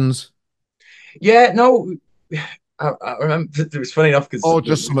these legends? yeah, no, I remember it was funny enough because Or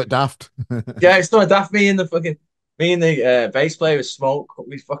just something daft? yeah, it's not daft. Me and the bass player was smoke.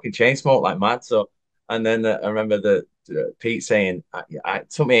 We fucking chain smoked like mad. So, and then I remember Pete saying, it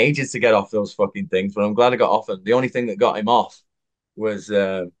took me ages to get off those fucking things, but I'm glad I got off. And the only thing that got him off was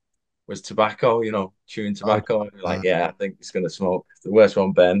tobacco, chewing Oh, tobacco. And you're like, yeah, I think he's gonna smoke. The worst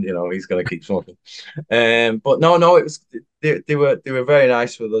one, Ben, he's gonna keep smoking. But no, it was they were very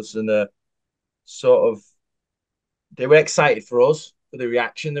nice with us, and sort of they were excited for us for the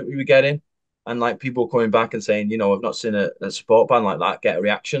reaction that we were getting, and like people coming back and saying, I've not seen a support band like that get a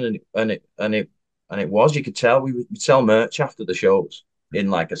reaction, and it was, you could tell we would sell merch after the shows in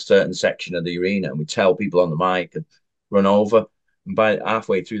like a certain section of the arena, and we tell people on the mic and run over. And by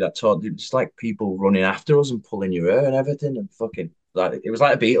halfway through that tour, it's like people running after us and pulling your hair and everything, and fucking like it was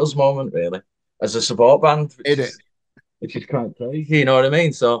like a Beatles moment, really, as a support band, which it. is which is quite crazy, you know what I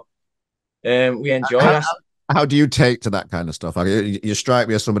mean? So we enjoyed How, us. how do you take to that kind of stuff? Like, you strike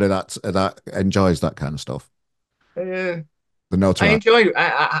me as somebody that enjoys that kind of stuff. Uh, The I notoriety. enjoy.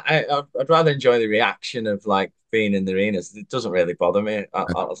 I'd rather enjoy the reaction of like being in the arenas. It doesn't really bother me.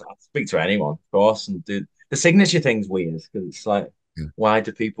 I'll speak to anyone, of course, and do the signature thing's weird because it's like, Yeah. why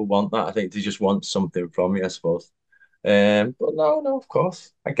do people want that? I think they just want something from you, I suppose. But no, of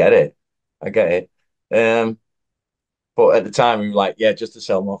course, I get it. I get it. But at the time, we were like, yeah, just to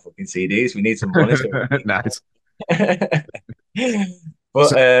sell more fucking CDs, we need some money, so we keep Nice. going. So, But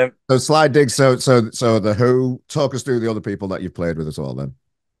so slide dig. So the Who. Talk us through the other people that you've played with as well. Then.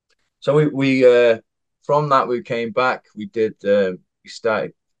 so we from that we came back. We got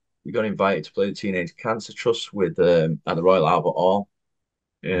invited to play the Teenage Cancer Trust with at the Royal Albert Hall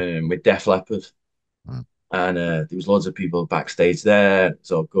with Def Leppard, Wow. and there was loads of people backstage there.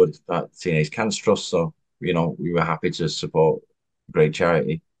 It's all good. It's part the Teenage Cancer Trust, so we were happy to support a great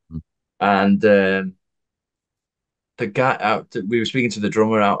charity. And the guy out, we were speaking to the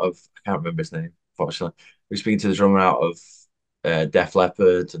drummer out of, I can't remember his name, unfortunately. We were speaking to the drummer out of Def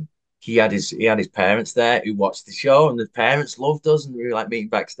Leppard, and he had his parents there who watched the show, and the parents loved us, and we were like meeting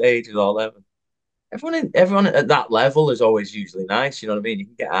backstage with all them. everyone at that level is always usually nice. You know what I mean? You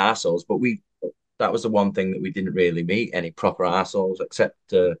can get arseholes, but we that was the one thing that we didn't really meet any proper arseholes except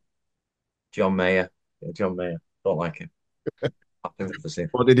John Mayer. Yeah, John Mayer. Don't like him. I've never seen.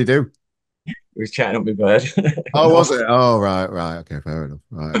 What did he do? He was chatting up my bird. Oh, was No, it? Oh, right, right. Okay, fair enough.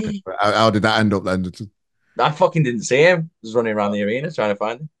 Right, okay. How did that end up then? I fucking didn't see him. I was running around the arena trying to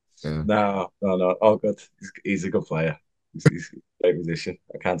find him. Yeah. No, no, no. Oh, good. He's a good player. He's a great musician.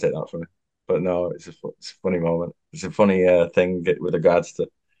 I can't take that from him. But no, it's a funny moment. It's a funny thing with regards to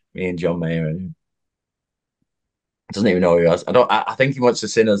me and John Mayer. And he doesn't even know who he was. I think he wants to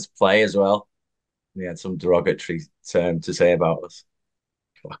see us play as well. He had some derogatory term to say about us.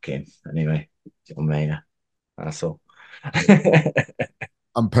 Fuck him. Anyway, John Mayer. Asshole.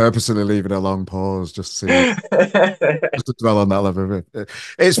 I'm purposely leaving a long pause just to see, just to dwell on that level of it.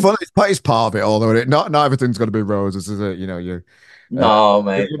 It's fun. It's part of it, although not everything's going to be roses, is it? You know, uh, No,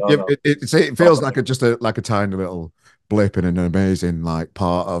 mate. No, no. it feels like just like a tiny little blip in an amazing like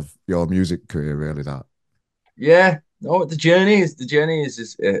part of your music career, really. That. Yeah. No, the journey is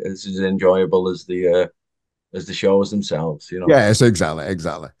as enjoyable as the shows themselves, you know. Yes,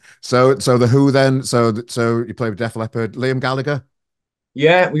 exactly. So the Who then? So you play with Def Leppard, Liam Gallagher.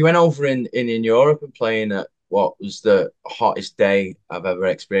 Yeah, we went over in Europe and playing at what was the hottest day I've ever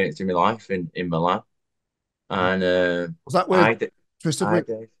experienced in my life in Milan. And Was that with I did Twisted I Wit?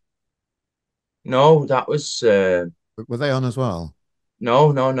 did no, that was Were they on as well?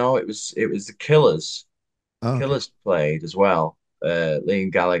 no, it was the Killers. Oh, okay. Killers played as well,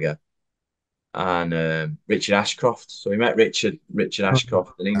 Liam Gallagher and Richard Ashcroft. So we met Richard Oh,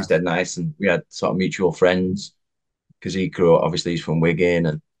 Ashcroft, and he was yeah. dead nice, and we had sort of mutual friends because he grew up. Obviously, he's from Wigan,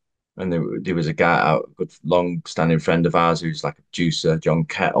 and there was a guy, a good long-standing friend of ours who's like a producer, John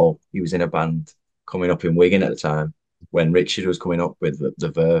Kettle. He was in a band coming up in Wigan at the time when Richard was coming up with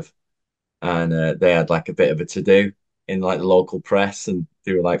the Verve, and they had like a bit of a to-do in like the local press, and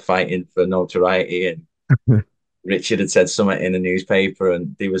they were like fighting for notoriety. And Richard had said something in the newspaper,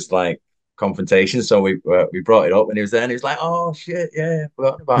 and there was like confrontation. So we brought it up, and he was there, and he was like, "Oh shit, yeah,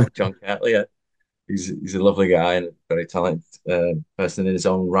 forgotten about John Kettle. Yeah, he's a lovely guy and a very talented person in his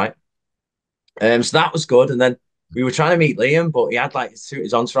own right." So that was good. And then we were trying to meet Liam, but he had like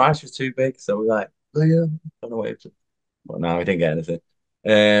his entourage was too big. So we were like, Liam, don't know what to. But no, we didn't get anything.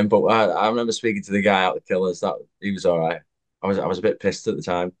 But I remember speaking to the guy out the Killers. That he was all right. I was a bit pissed at the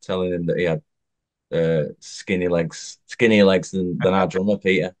time, telling him that he had skinnier legs than our drummer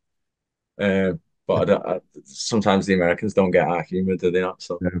Peter. Uh, but sometimes the Americans don't get our humor, do they not?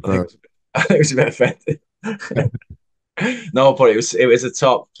 So Yeah, I think it but was a bit, I think it was a bit offended. No, but it was a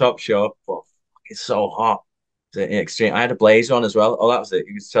top show. But it's so hot. It's extreme. I had a blazer on as well. Oh, that was it.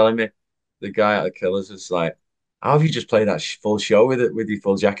 He was telling me the guy at the Killers was like, "How have you just played that full show with it with your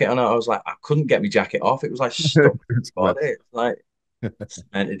full jacket on?" I was like, I couldn't get my jacket off. It was like stuck to it's my well, body. It's like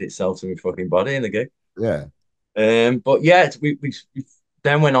cemented itself to my fucking body in the gig. yeah. But yeah, we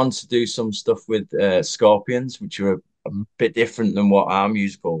then went on to do some stuff with Scorpions, which were a Mm, bit different than what our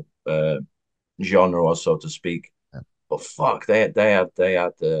musical genre was, so to speak. yeah. But fuck, they had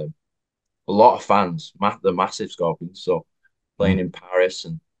a lot of fans, the massive Scorpions. So playing Mm, in Paris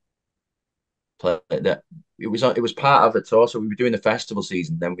and play that it was part of the tour. So we were doing the festival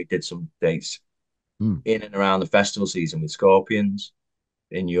season, then we did some dates mm, in and around the festival season with Scorpions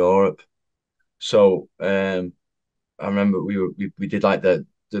in Europe. So I remember we did like the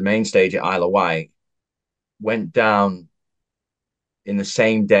main stage at Isle of Wight, went down in the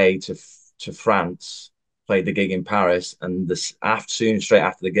same day to France, played the gig in Paris, and this after soon straight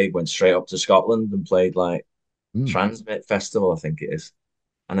after the gig went straight up to Scotland and played like mm. Transmit Festival, I think it is.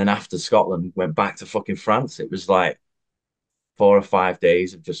 And then after Scotland, went back to fucking France. It was like 4 or 5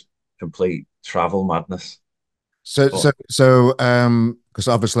 days of just complete travel madness. But Because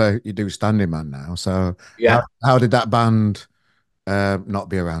obviously you do Standing Man now. So yeah, how did that band not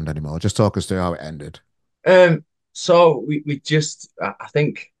be around anymore? Just talk us through how it ended. so we just I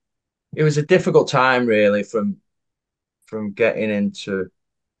think it was a difficult time really from getting into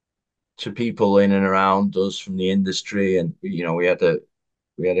to people in and around us from the industry, and we had a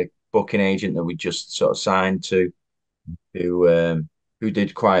booking agent that we just sort of signed to who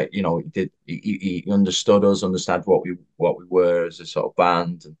did quite, he understood us, understood what we were as a sort of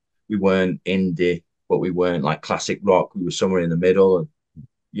band. And we weren't indie, but we weren't like classic rock. We were somewhere in the middle, and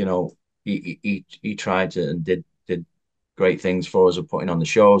you know, he tried to and did great things for us of putting on the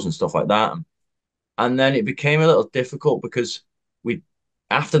shows and stuff like that. And then it became a little difficult because we,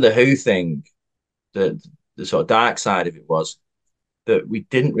 after the Who thing, the sort of dark side of it was that we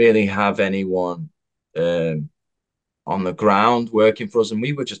didn't really have anyone um, on the ground working for us, and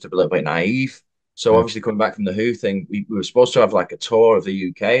we were just a little bit naive. So Yeah. obviously coming back from the Who thing, we were supposed to have like a tour of the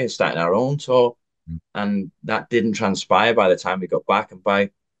UK and starting our own tour, Mm, and that didn't transpire by the time we got back.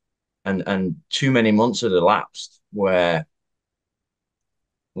 And too many months had elapsed where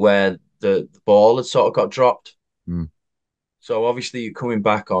the ball had sort of got dropped. mm, So obviously you're coming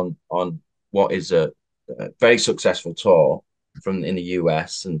back on what is a very successful tour from in the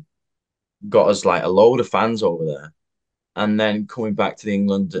US and got us like a load of fans over there, and then coming back to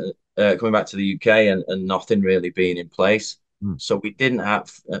the UK and nothing really being in place. mm, So we didn't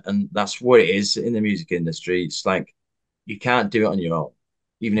have, and that's what it is in the music industry. It's like you can't do it on your own.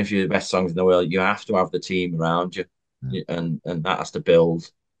 Even if you're the best songs in the world, you have to have the team around you, yeah, and that has to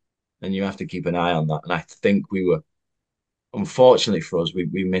build, and you have to keep an eye on that. And I think we were, unfortunately for us,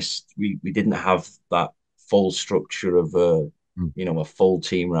 we missed, we didn't have that full structure of mm, a full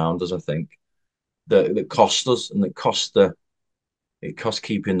team around us. I think that cost us, and it cost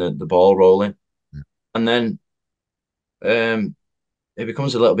keeping the ball rolling. yeah, And then um, it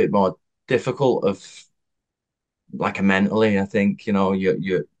becomes a little bit more difficult of like a mentally. I think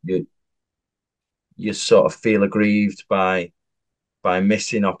you sort of feel aggrieved by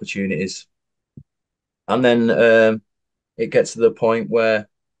missing opportunities, and then it gets to the point where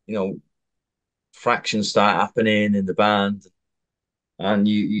you know fractions start happening in the band, and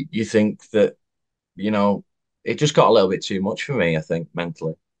you think that you know it just got a little bit too much for me. I think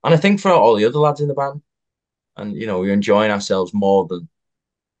mentally, and I think for all the other lads in the band, and we're enjoying ourselves more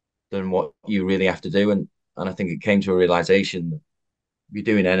than what you really have to do. And I think it came to a realization that you're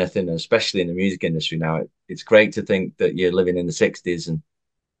doing anything, especially in the music industry now. It's great to think that you're living in the 60s and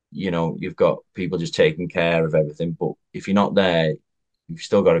you've got people just taking care of everything. But if you're not there, you've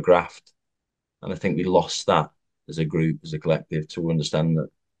still got to graft. And I think we lost that as a group, as a collective, to understand that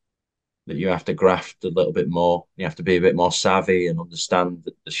you have to graft a little bit more. You have to be a bit more savvy and understand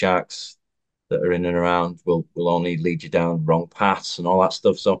that the sharks that are in and around will only lead you down wrong paths and all that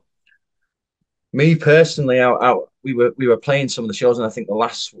stuff. So me personally, we were playing some of the shows, and I think the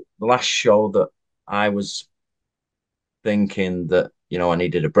last show that I was thinking that I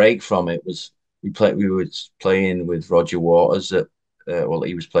needed a break from it was we were playing with Roger Waters at well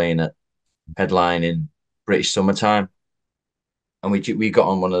he was playing at headline in British Summertime, and we got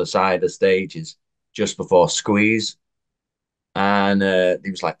on one of the side of the stages just before Squeeze, and there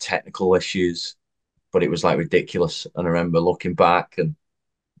was like technical issues, but it was like ridiculous. And I remember looking back and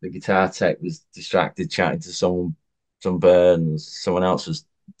the guitar tech was distracted chatting to some burns, someone else was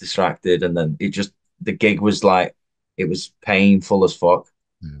distracted, and then the gig was like it was painful as fuck.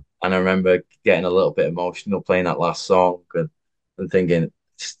 yeah. And I remember getting a little bit emotional playing that last song and thinking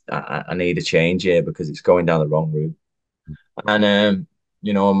I need a change here because it's going down the wrong route. And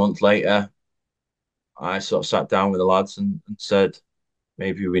a month later, I sort of sat down with the lads and said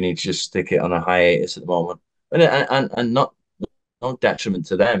maybe we need to just stick it on a hiatus at the moment, and not no detriment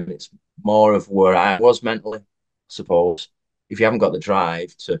to them. It's more of where I was mentally, I suppose. If you haven't got the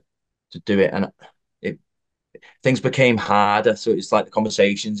drive to do it, and it things became harder. So it's like the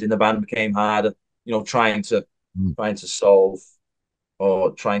conversations in the band became harder. Trying to Mm, trying to solve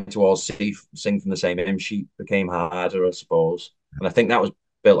or trying to all sing from the same hymn sheet became harder, I suppose. And I think that was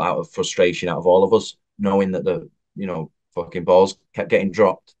built out of frustration out of all of us, knowing that the fucking balls kept getting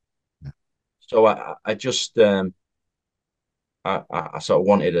dropped. yeah, So I just I sort of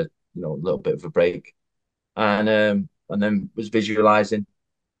wanted a little bit of a break, and then was visualizing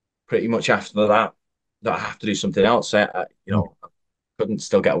pretty much after that I have to do something else. mm, I couldn't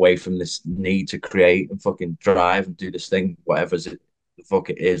still get away from this need to create and fucking drive and do this thing, the fuck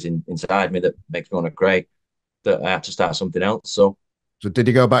it is inside me that makes me want to create. That I had to start something else. So So did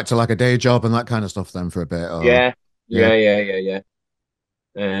you go back to like a day job and that kind of stuff then for a bit, or yeah, yeah,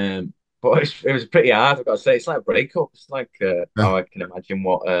 yeah. But it was pretty hard. I've got to say, it's like a breakup. It's like yeah, how I can imagine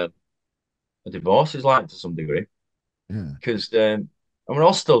what a divorce is like to some degree. yeah, Because and we're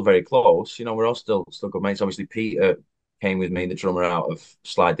all still very close. We're all still good mates. Obviously, Peter came with me, the drummer out of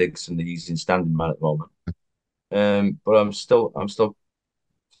Sly Dixon, he's in Standin Man at the moment. But I'm still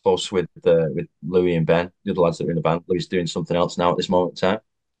close with Louis and Ben, the other lads that are in the band. Louis is doing something else now at this moment in time.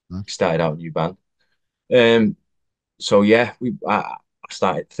 yeah. He started out a new band. Um, so yeah, I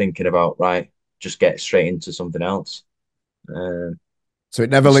started thinking about right, just get straight into something else. Um, So it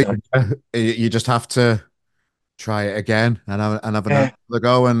never and leaves. so You just have to try it again and have yeah, another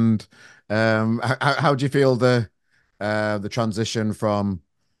go. And how do you feel the transition from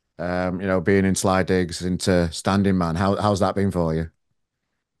being in Sly Digs into Standing Man? How's that been for you?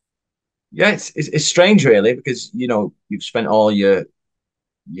 yeah, it's strange really because you've spent all your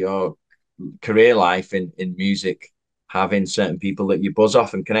career life in music having certain people that you buzz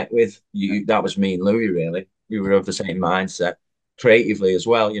off and connect with. You that was me and Louis really. We were of the same mindset creatively as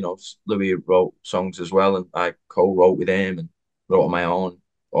well. You know, Louis wrote songs as well, and I co-wrote with him and wrote on my own,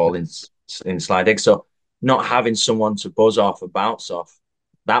 all in slide egg. So not having someone to buzz off and bounce off,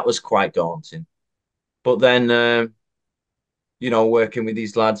 that was quite daunting. But then, working with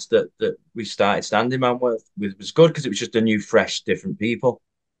these lads that we started Standing Man with was good because it was just a new, fresh, different people.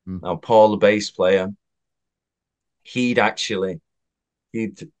 Mm. Now, Paul, the bass player, he'd actually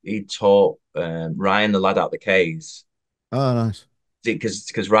he'd taught Ryan, the lad out the K's, Oh, nice.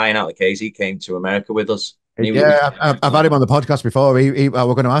 because Ryan out the K's, he came to America with us, and he was Yeah, I've had him on the podcast before. I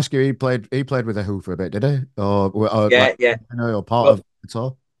was going to ask you. He played with the Who for a bit, did he? Or like, yeah, yeah. or part Well, of it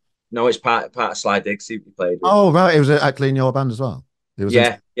all? no, it's part of Sly Dixie we played with. Oh, right. It was actually in your band as well. It was in.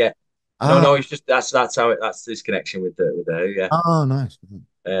 Yeah, yeah. No, Ah, no, it's just that's how that's his connection with the Who, yeah. oh, nice.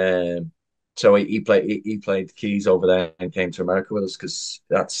 Um, so he played the keys over there and came to America with us because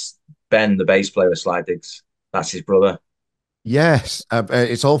that's Ben, the bass player of Sly Diggs. That's his brother. Yes,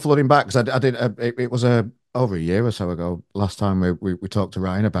 it's all flooding back because I did. It was over a year or so ago. Last time we talked to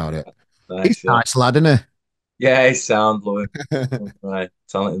Ryan about it. He's Nice, a yeah. nice lad, isn't Yeah, he sound Louis. he? Right,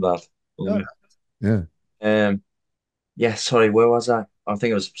 talented lad. Oh, Louis. yeah. Um, yeah, sorry, where was I? I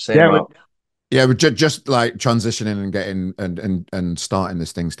think I was saying Yeah, about we're just like transitioning and getting and starting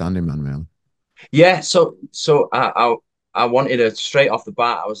this thing standing, man, really. yeah. So I wanted to straight off the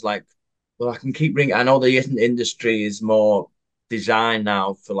bat. I was like, well, I can keep ringing. I know the industry is more designed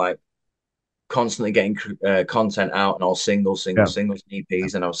now for like constantly getting content out and all Yeah. singles, and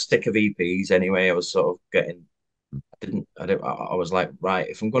EPs, and I was sick of EPs anyway. I was sort of getting, I was like, right,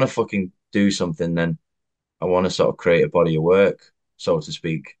 if I'm gonna fucking do something, then I want to sort of create a body of work, so to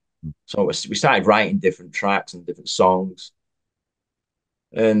speak. So we started writing different tracks and different songs,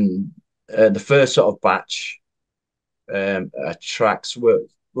 and the first sort of batch tracks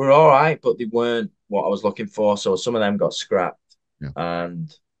were all right, but they weren't what I was looking for. So some of them got scrapped, Yeah.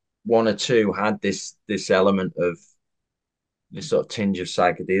 and one or two had this element of this sort of tinge of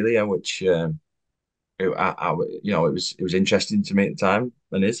psychedelia, which it was interesting to me at the time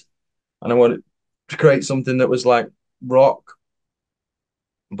and is, and I wanted to create something that was like rock,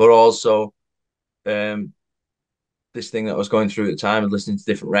 but also um, this thing that I was going through at the time and listening to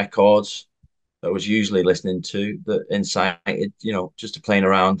different records that I was usually listening to that incited, just to playing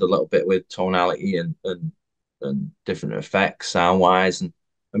around a little bit with tonality and different effects sound wise and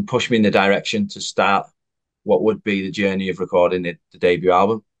push me in the direction to start what would be the journey of recording the debut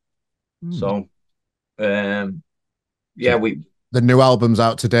album. Hmm. So So yeah, we the new album's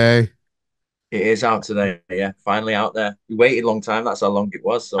out today. it is out today. Yeah, finally out there. We waited a long time. That's how long it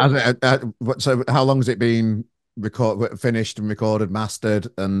was. So So how long has it been finished and recorded, mastered,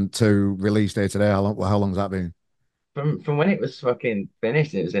 and to release day today? How long's that been? from when it was fucking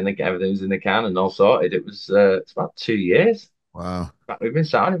finished, it was in the everything was in the can and all sorted. It's about 2 years. Wow. In fact, we've been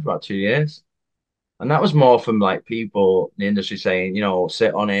sounding for about 2 years. And that was more from like people in the industry saying,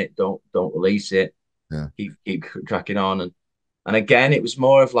 sit on it, don't release it, Yeah. keep cracking on. And again, it was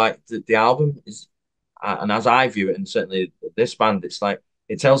more of like the album is, and as I view it, and certainly this band, it's like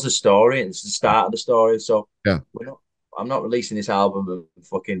it tells the story and it's the start of the story. So Yeah. we're not, I'm not releasing this album and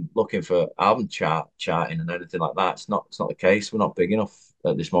fucking looking for album charting and anything like that. It's not the case. We're not big enough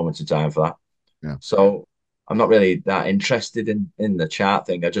at this moment in time for that. Yeah. So I'm not really that interested in the chart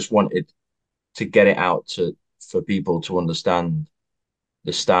thing. I just wanted to get it out to for people to understand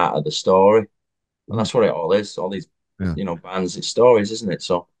the start of the story, and Mm. that's what it all is. All these, Yeah. bands, it's stories, isn't it?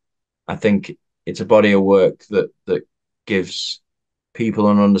 So I think it's a body of work that gives people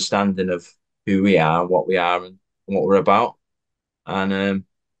an understanding of who we are, what we are, and what we're about. And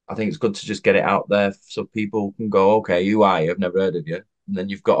I think it's good to just get it out there so people can go, okay, who are you? I've never heard of you. And then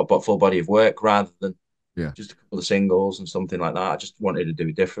you've got a full body of work rather than Yeah. just a couple of singles and something like that. I just wanted to do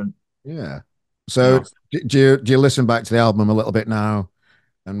it different, Yeah. you So know. do you listen back to the album a little bit now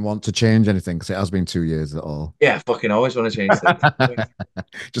and want to change anything? Because it has been 2 years at all. Yeah, I fucking always want to change things.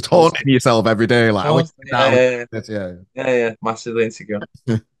 Just haunting Constantly. yourself every day, like I wish Yeah, that was yeah, this. Yeah. yeah, yeah. Massively insecure.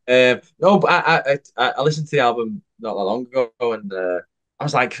 No, but I listened to the album not that long ago, and I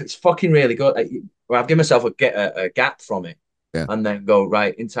was like, it's fucking really good. I've given myself a gap from it, Yeah. and then go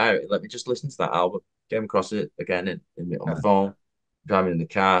right entirely. Let me just listen to that album. Came across it again on my Yeah. phone, driving in the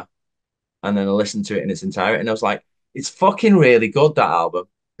car, and then I listened to it in its entirety, and I was like, it's fucking really good, that album.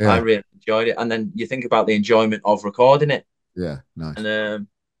 I Yeah. really enjoyed it. And then you think about the enjoyment of recording it, Yeah. Nice. and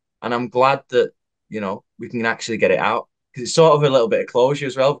I'm glad that we can actually get it out because it's sort of a little bit of closure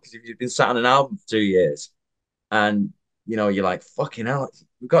as well. Because if you've been sat on an album for 2 years and you're like fucking hell,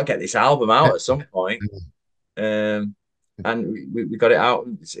 we've got to get this album out at some point. and we got it out.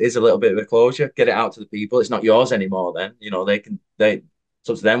 It's a little bit of a closure. Get it out to the people. It's not yours anymore. Then they it's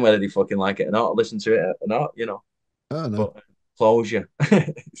up to them whether they fucking like it or not, listen to it or not. Oh no. But closure.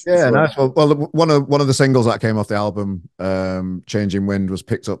 It's Yeah, what nice. Well, one of the singles that came off the album, "Changing Wind," was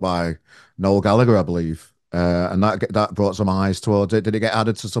picked up by Noel Gallagher, I believe, and that brought some eyes towards it. Did it get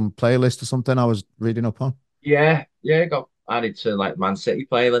added to some playlist or something? I was reading up on. yeah, it got added to like Man City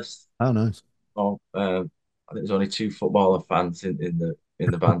playlist. Oh, nice. Oh, I think there's only two footballer fans in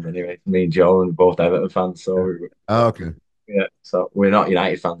the band anyway. Me and Joe, and both Everton fans. So Yeah. Oh, okay. yeah, so we're not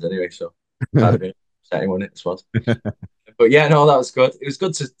United fans anyway. So that'd have been upsetting, wouldn't it? I suppose. But yeah, no, that was good. It was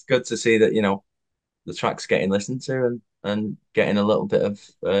good to see that the track's getting listened to and getting a little bit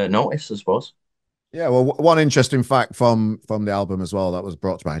of notice, I suppose. Yeah, well, one interesting fact from the album as well that was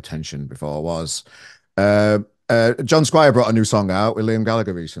brought to my attention before was uh, John Squire brought a new song out with Liam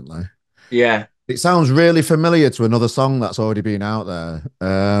Gallagher recently. Yeah, It sounds really familiar to another song that's already been out there.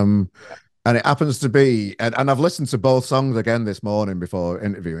 yeah, And it happens to be, and I've listened to both songs again this morning before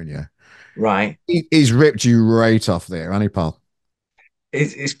interviewing you. right. He's ripped you right off there, hasn't he, pal?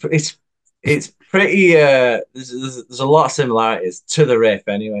 It's it's it's it's pretty. There's a lot of similarities to the riff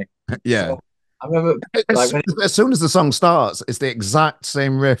anyway. Yeah. So I remember like As, when as soon as the song starts, it's the exact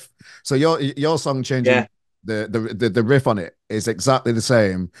same riff. So your song changing yeah, the riff on it is exactly the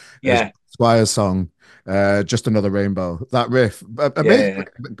same as yeah, Squire's song, just another rainbow. That riff, yeah, amazing, yeah.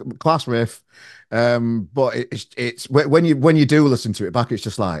 class riff. But it's when you do listen to it back, it's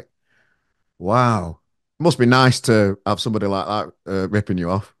just like, wow, must be nice to have somebody like that ripping you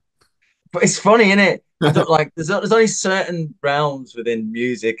off. But it's funny, isn't it? I don't like there's only certain realms within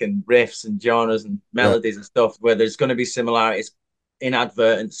music and riffs and genres and Yeah, melodies and stuff where there's going to be similarities,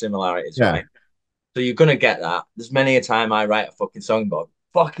 inadvertent similarities, yeah, right? So you're gonna get that. There's many a time I write a fucking song about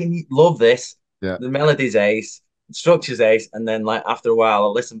fucking love this. yeah. The melody's ace, the structure's ace, and then like after a while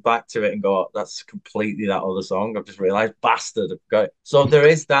I'll listen back to it and go, that's completely that other song. I've just realized, bastard, I've got it. So there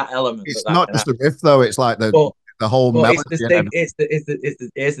is that element It's that not can just happen. the riff though; it's like the But the whole but it's melody the and thing, everything. it's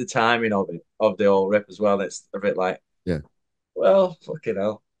the timing of it, of the old rip as well. It's a bit like, Yeah, well, fucking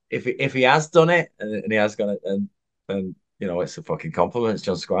hell. If he has done it and he has gone it and it's a fucking compliment. It's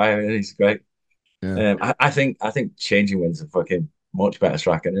John Squire and he's great. yeah. I think Changing Winds a fucking much better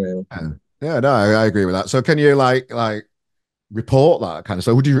track anyway. Yeah, yeah, no, I agree with that. So can you like report that kind of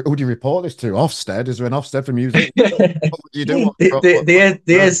stuff? Would you report this to Ofsted? Is there an Ofsted for music? What would you do?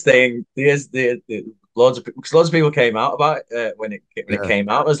 The loads of because loads of people came out about it when it Yeah, came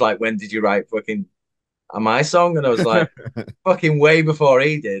out. I was like, when did you write fucking my song? And I was like, fucking way before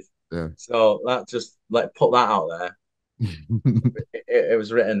he did. yeah. So that just like put that out there. It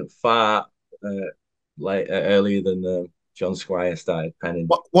was written far earlier than John Squire started penning.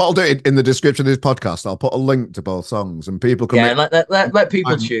 What I'll do in the description of this podcast, I'll put a link to both songs, and people can Yeah, make and let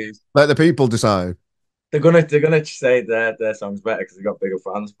people choose. let the people decide. They're gonna say their song's better because they got bigger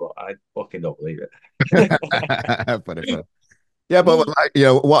fans, but I fucking don't believe Funny, funny. Yeah, but it. like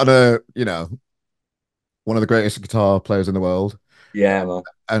one of the greatest guitar players in the world, Yeah, man.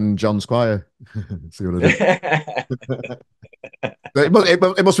 and John Squire. See what I did?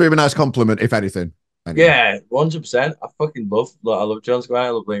 It must be a nice compliment, if anything. Anyway, Yeah, 100%. I love John Squire. I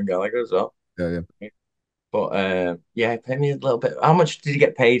love Liam Gallagher as well. yeah, yeah, But yeah, pay me a little bit. How much did you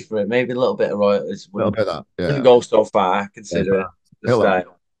get paid for it? Maybe a little bit of royalties a little wouldn't bit of that. wouldn't Yeah, go so far yeah, considering the a little style.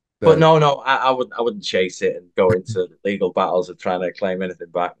 But bit. no, I wouldn't chase it and go into legal battles of trying to claim anything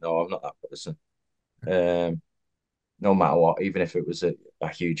back. No, I'm not that person. Um, no matter what, even if it was a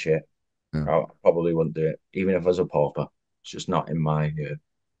huge hit, Yeah, I probably wouldn't do it. Even if I was a pauper, it's just not in my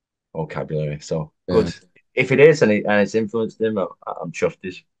vocabulary. So yeah, good. If it is and it's influenced him, I'm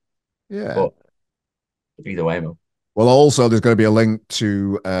chuffed. yeah. But either way, man. Well, also, there's going to be a link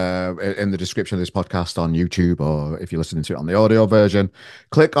to in the description of this podcast on YouTube, or if you're listening to it on the audio version,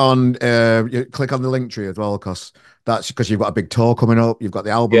 click on the link tree as well, that's because you've got a big tour coming up. You've got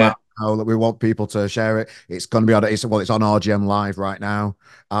the album Yeah, out now that we want people to share it. It's going to be on. It's on RGM Live right now.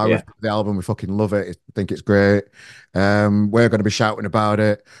 yeah. The album, we fucking love it. I think it's great. We're going to be shouting about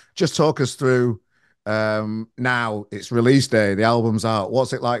it. Just talk us through. Now it's release day. The album's out.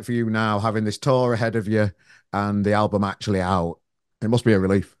 What's it like for you now, having this tour ahead of you? And the album actually out. It must be a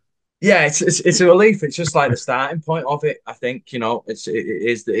relief. Yeah, it's a relief. It's just like the starting point of it. I think it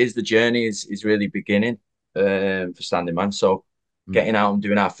is the journey is really beginning for Standing Man. So Mm, getting out and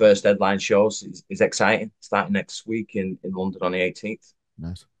doing our first headline shows is exciting. Starting next week in London on the 18th.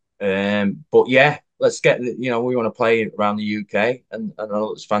 nice. But yeah, let's we want to play around the UK, and I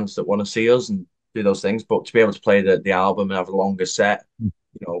know there's fans that want to see us and do those things. But to be able to play the album and have a longer set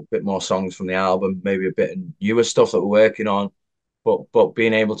a bit more songs from the album, maybe a bit of newer stuff that we're working on, but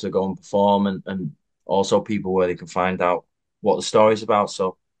being able to go and perform and also people where they can find out what the story's about.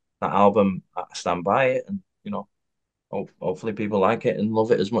 So that album, I stand by it, and hopefully people like it and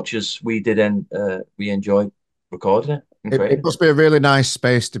love it as much as we did, and we enjoyed recording it and It creating it. must be a really nice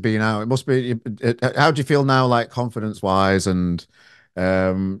space to be now. It must be. How do you feel now, like confidence wise, and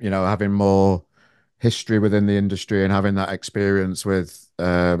having more history within the industry and having that experience with,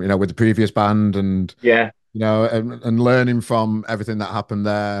 with the previous band and Yeah. and learning from everything that happened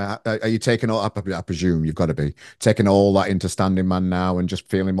there. Are you taking all? I presume you've got to be taking all that into Standing Man now and just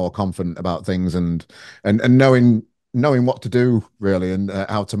feeling more confident about things and knowing what to do really and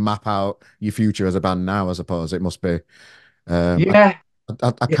how to map out your future as a band now. I suppose it must be. Um, I, Yeah.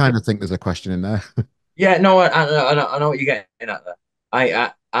 I Yeah. kind of think there's a question in there. Yeah, no, I know what you're getting at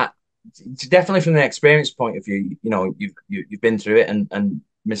there. It's definitely from the experience point of view, you've been through it, and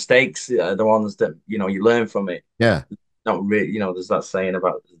mistakes are the ones that you learn from it. Yeah, Not really, there's that saying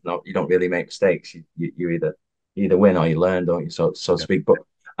about no, you don't really make mistakes. You either win or you learn, don't you? So to yeah, speak. But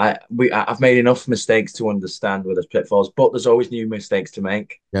I've made enough mistakes to understand where there's pitfalls, but there's always new mistakes to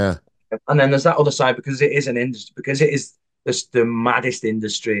make. yeah. And then there's that other side because it is an industry, because it is the maddest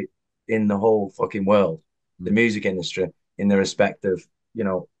industry in the whole fucking world, the Mm, music industry, in the respect of,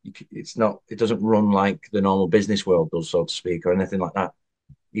 it's not, it doesn't run like the normal business world does, so to speak, or anything like that,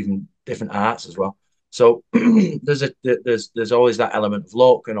 even different arts as well. So there's always that element of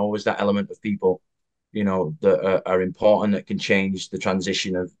luck and always that element of people, that are important that can change the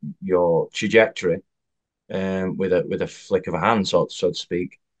transition of your trajectory, with a flick of a hand, so to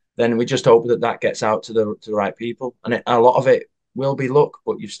speak. Then we just hope that that gets out to the right people, and a lot of it will be luck,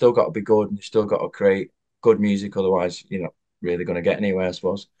 but you've still got to be good and you've still got to create good music. Otherwise, you're not really going to get anywhere, I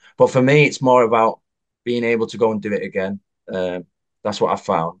suppose. But for me, it's more about being able to go and do it again. That's what I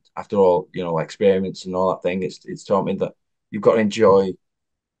found after all, experience and all that thing. It's taught me that you've got to enjoy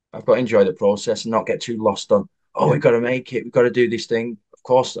I've got to enjoy the process and not get too lost on, oh, yeah, we've got to make it. We've got to do this thing. Of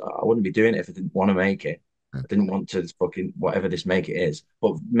course, I wouldn't be doing it if I didn't want to make it. yeah, I didn't want to fucking whatever this make it is.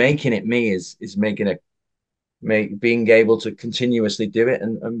 But making it me is making it being able to continuously do it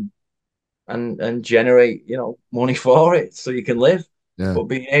and generate, money for it so you can live. yeah, But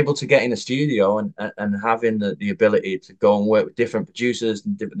being able to get in a studio and having the ability to go and work with different producers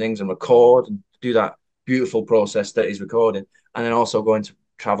and different things and record and do that beautiful process that is recording, and then also going to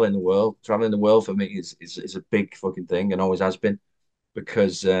traveling the world. Traveling the world for me is a big fucking thing and always has been,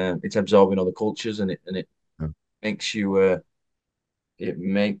 because it's absorbing other cultures, and yeah, makes you uh, it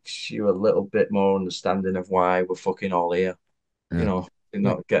makes you a little bit more understanding of why we're fucking all here, yeah. and No,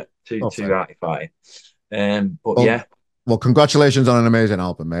 not get too well, too fair. arty. But Well, yeah, well, congratulations on an amazing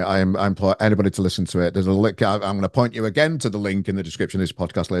album, mate. I implore anybody to listen to it. There's a link. I'm going to point you again to the link in the description of this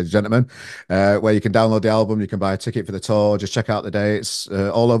podcast, ladies and gentlemen, where you can download the album. You can buy a ticket for the tour. Just check out the dates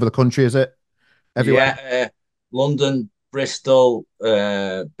all over the country. Is it everywhere? yeah, London, Bristol,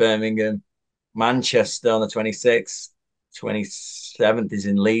 Birmingham, Manchester on the 26th, 27th is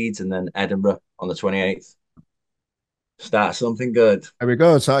in Leeds, and then Edinburgh on the 28th. Start something good. There we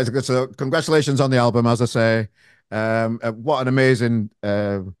go. So congratulations on the album, as I say. What an amazing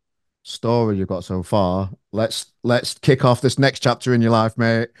story you've got so far. Let's kick off this next chapter in your life,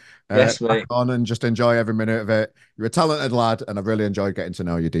 mate. Yes, Crack mate. on and just enjoy every minute of it. You're a talented lad, and I've really enjoyed getting to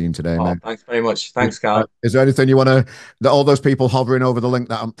know you, Dean, today, Oh, mate. thanks very much. Is, Thanks, Carl. is there anything you want to, that all those people hovering over the link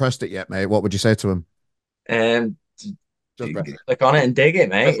that haven't pressed it yet, mate? What would you say to them? Um, Just press it. Click on it and dig it,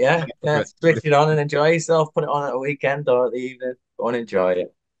 mate. Press Yeah, it. yeah. Switch it on and enjoy yourself. Put it on at a weekend or at the evening. Go and enjoy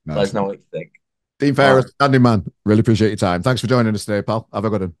it. Let Nice. us know what you think. Dean All Ferris, right. standing man. Really appreciate your time. Thanks for joining us today, pal. Have a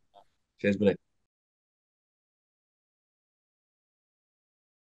good one. Cheers, buddy.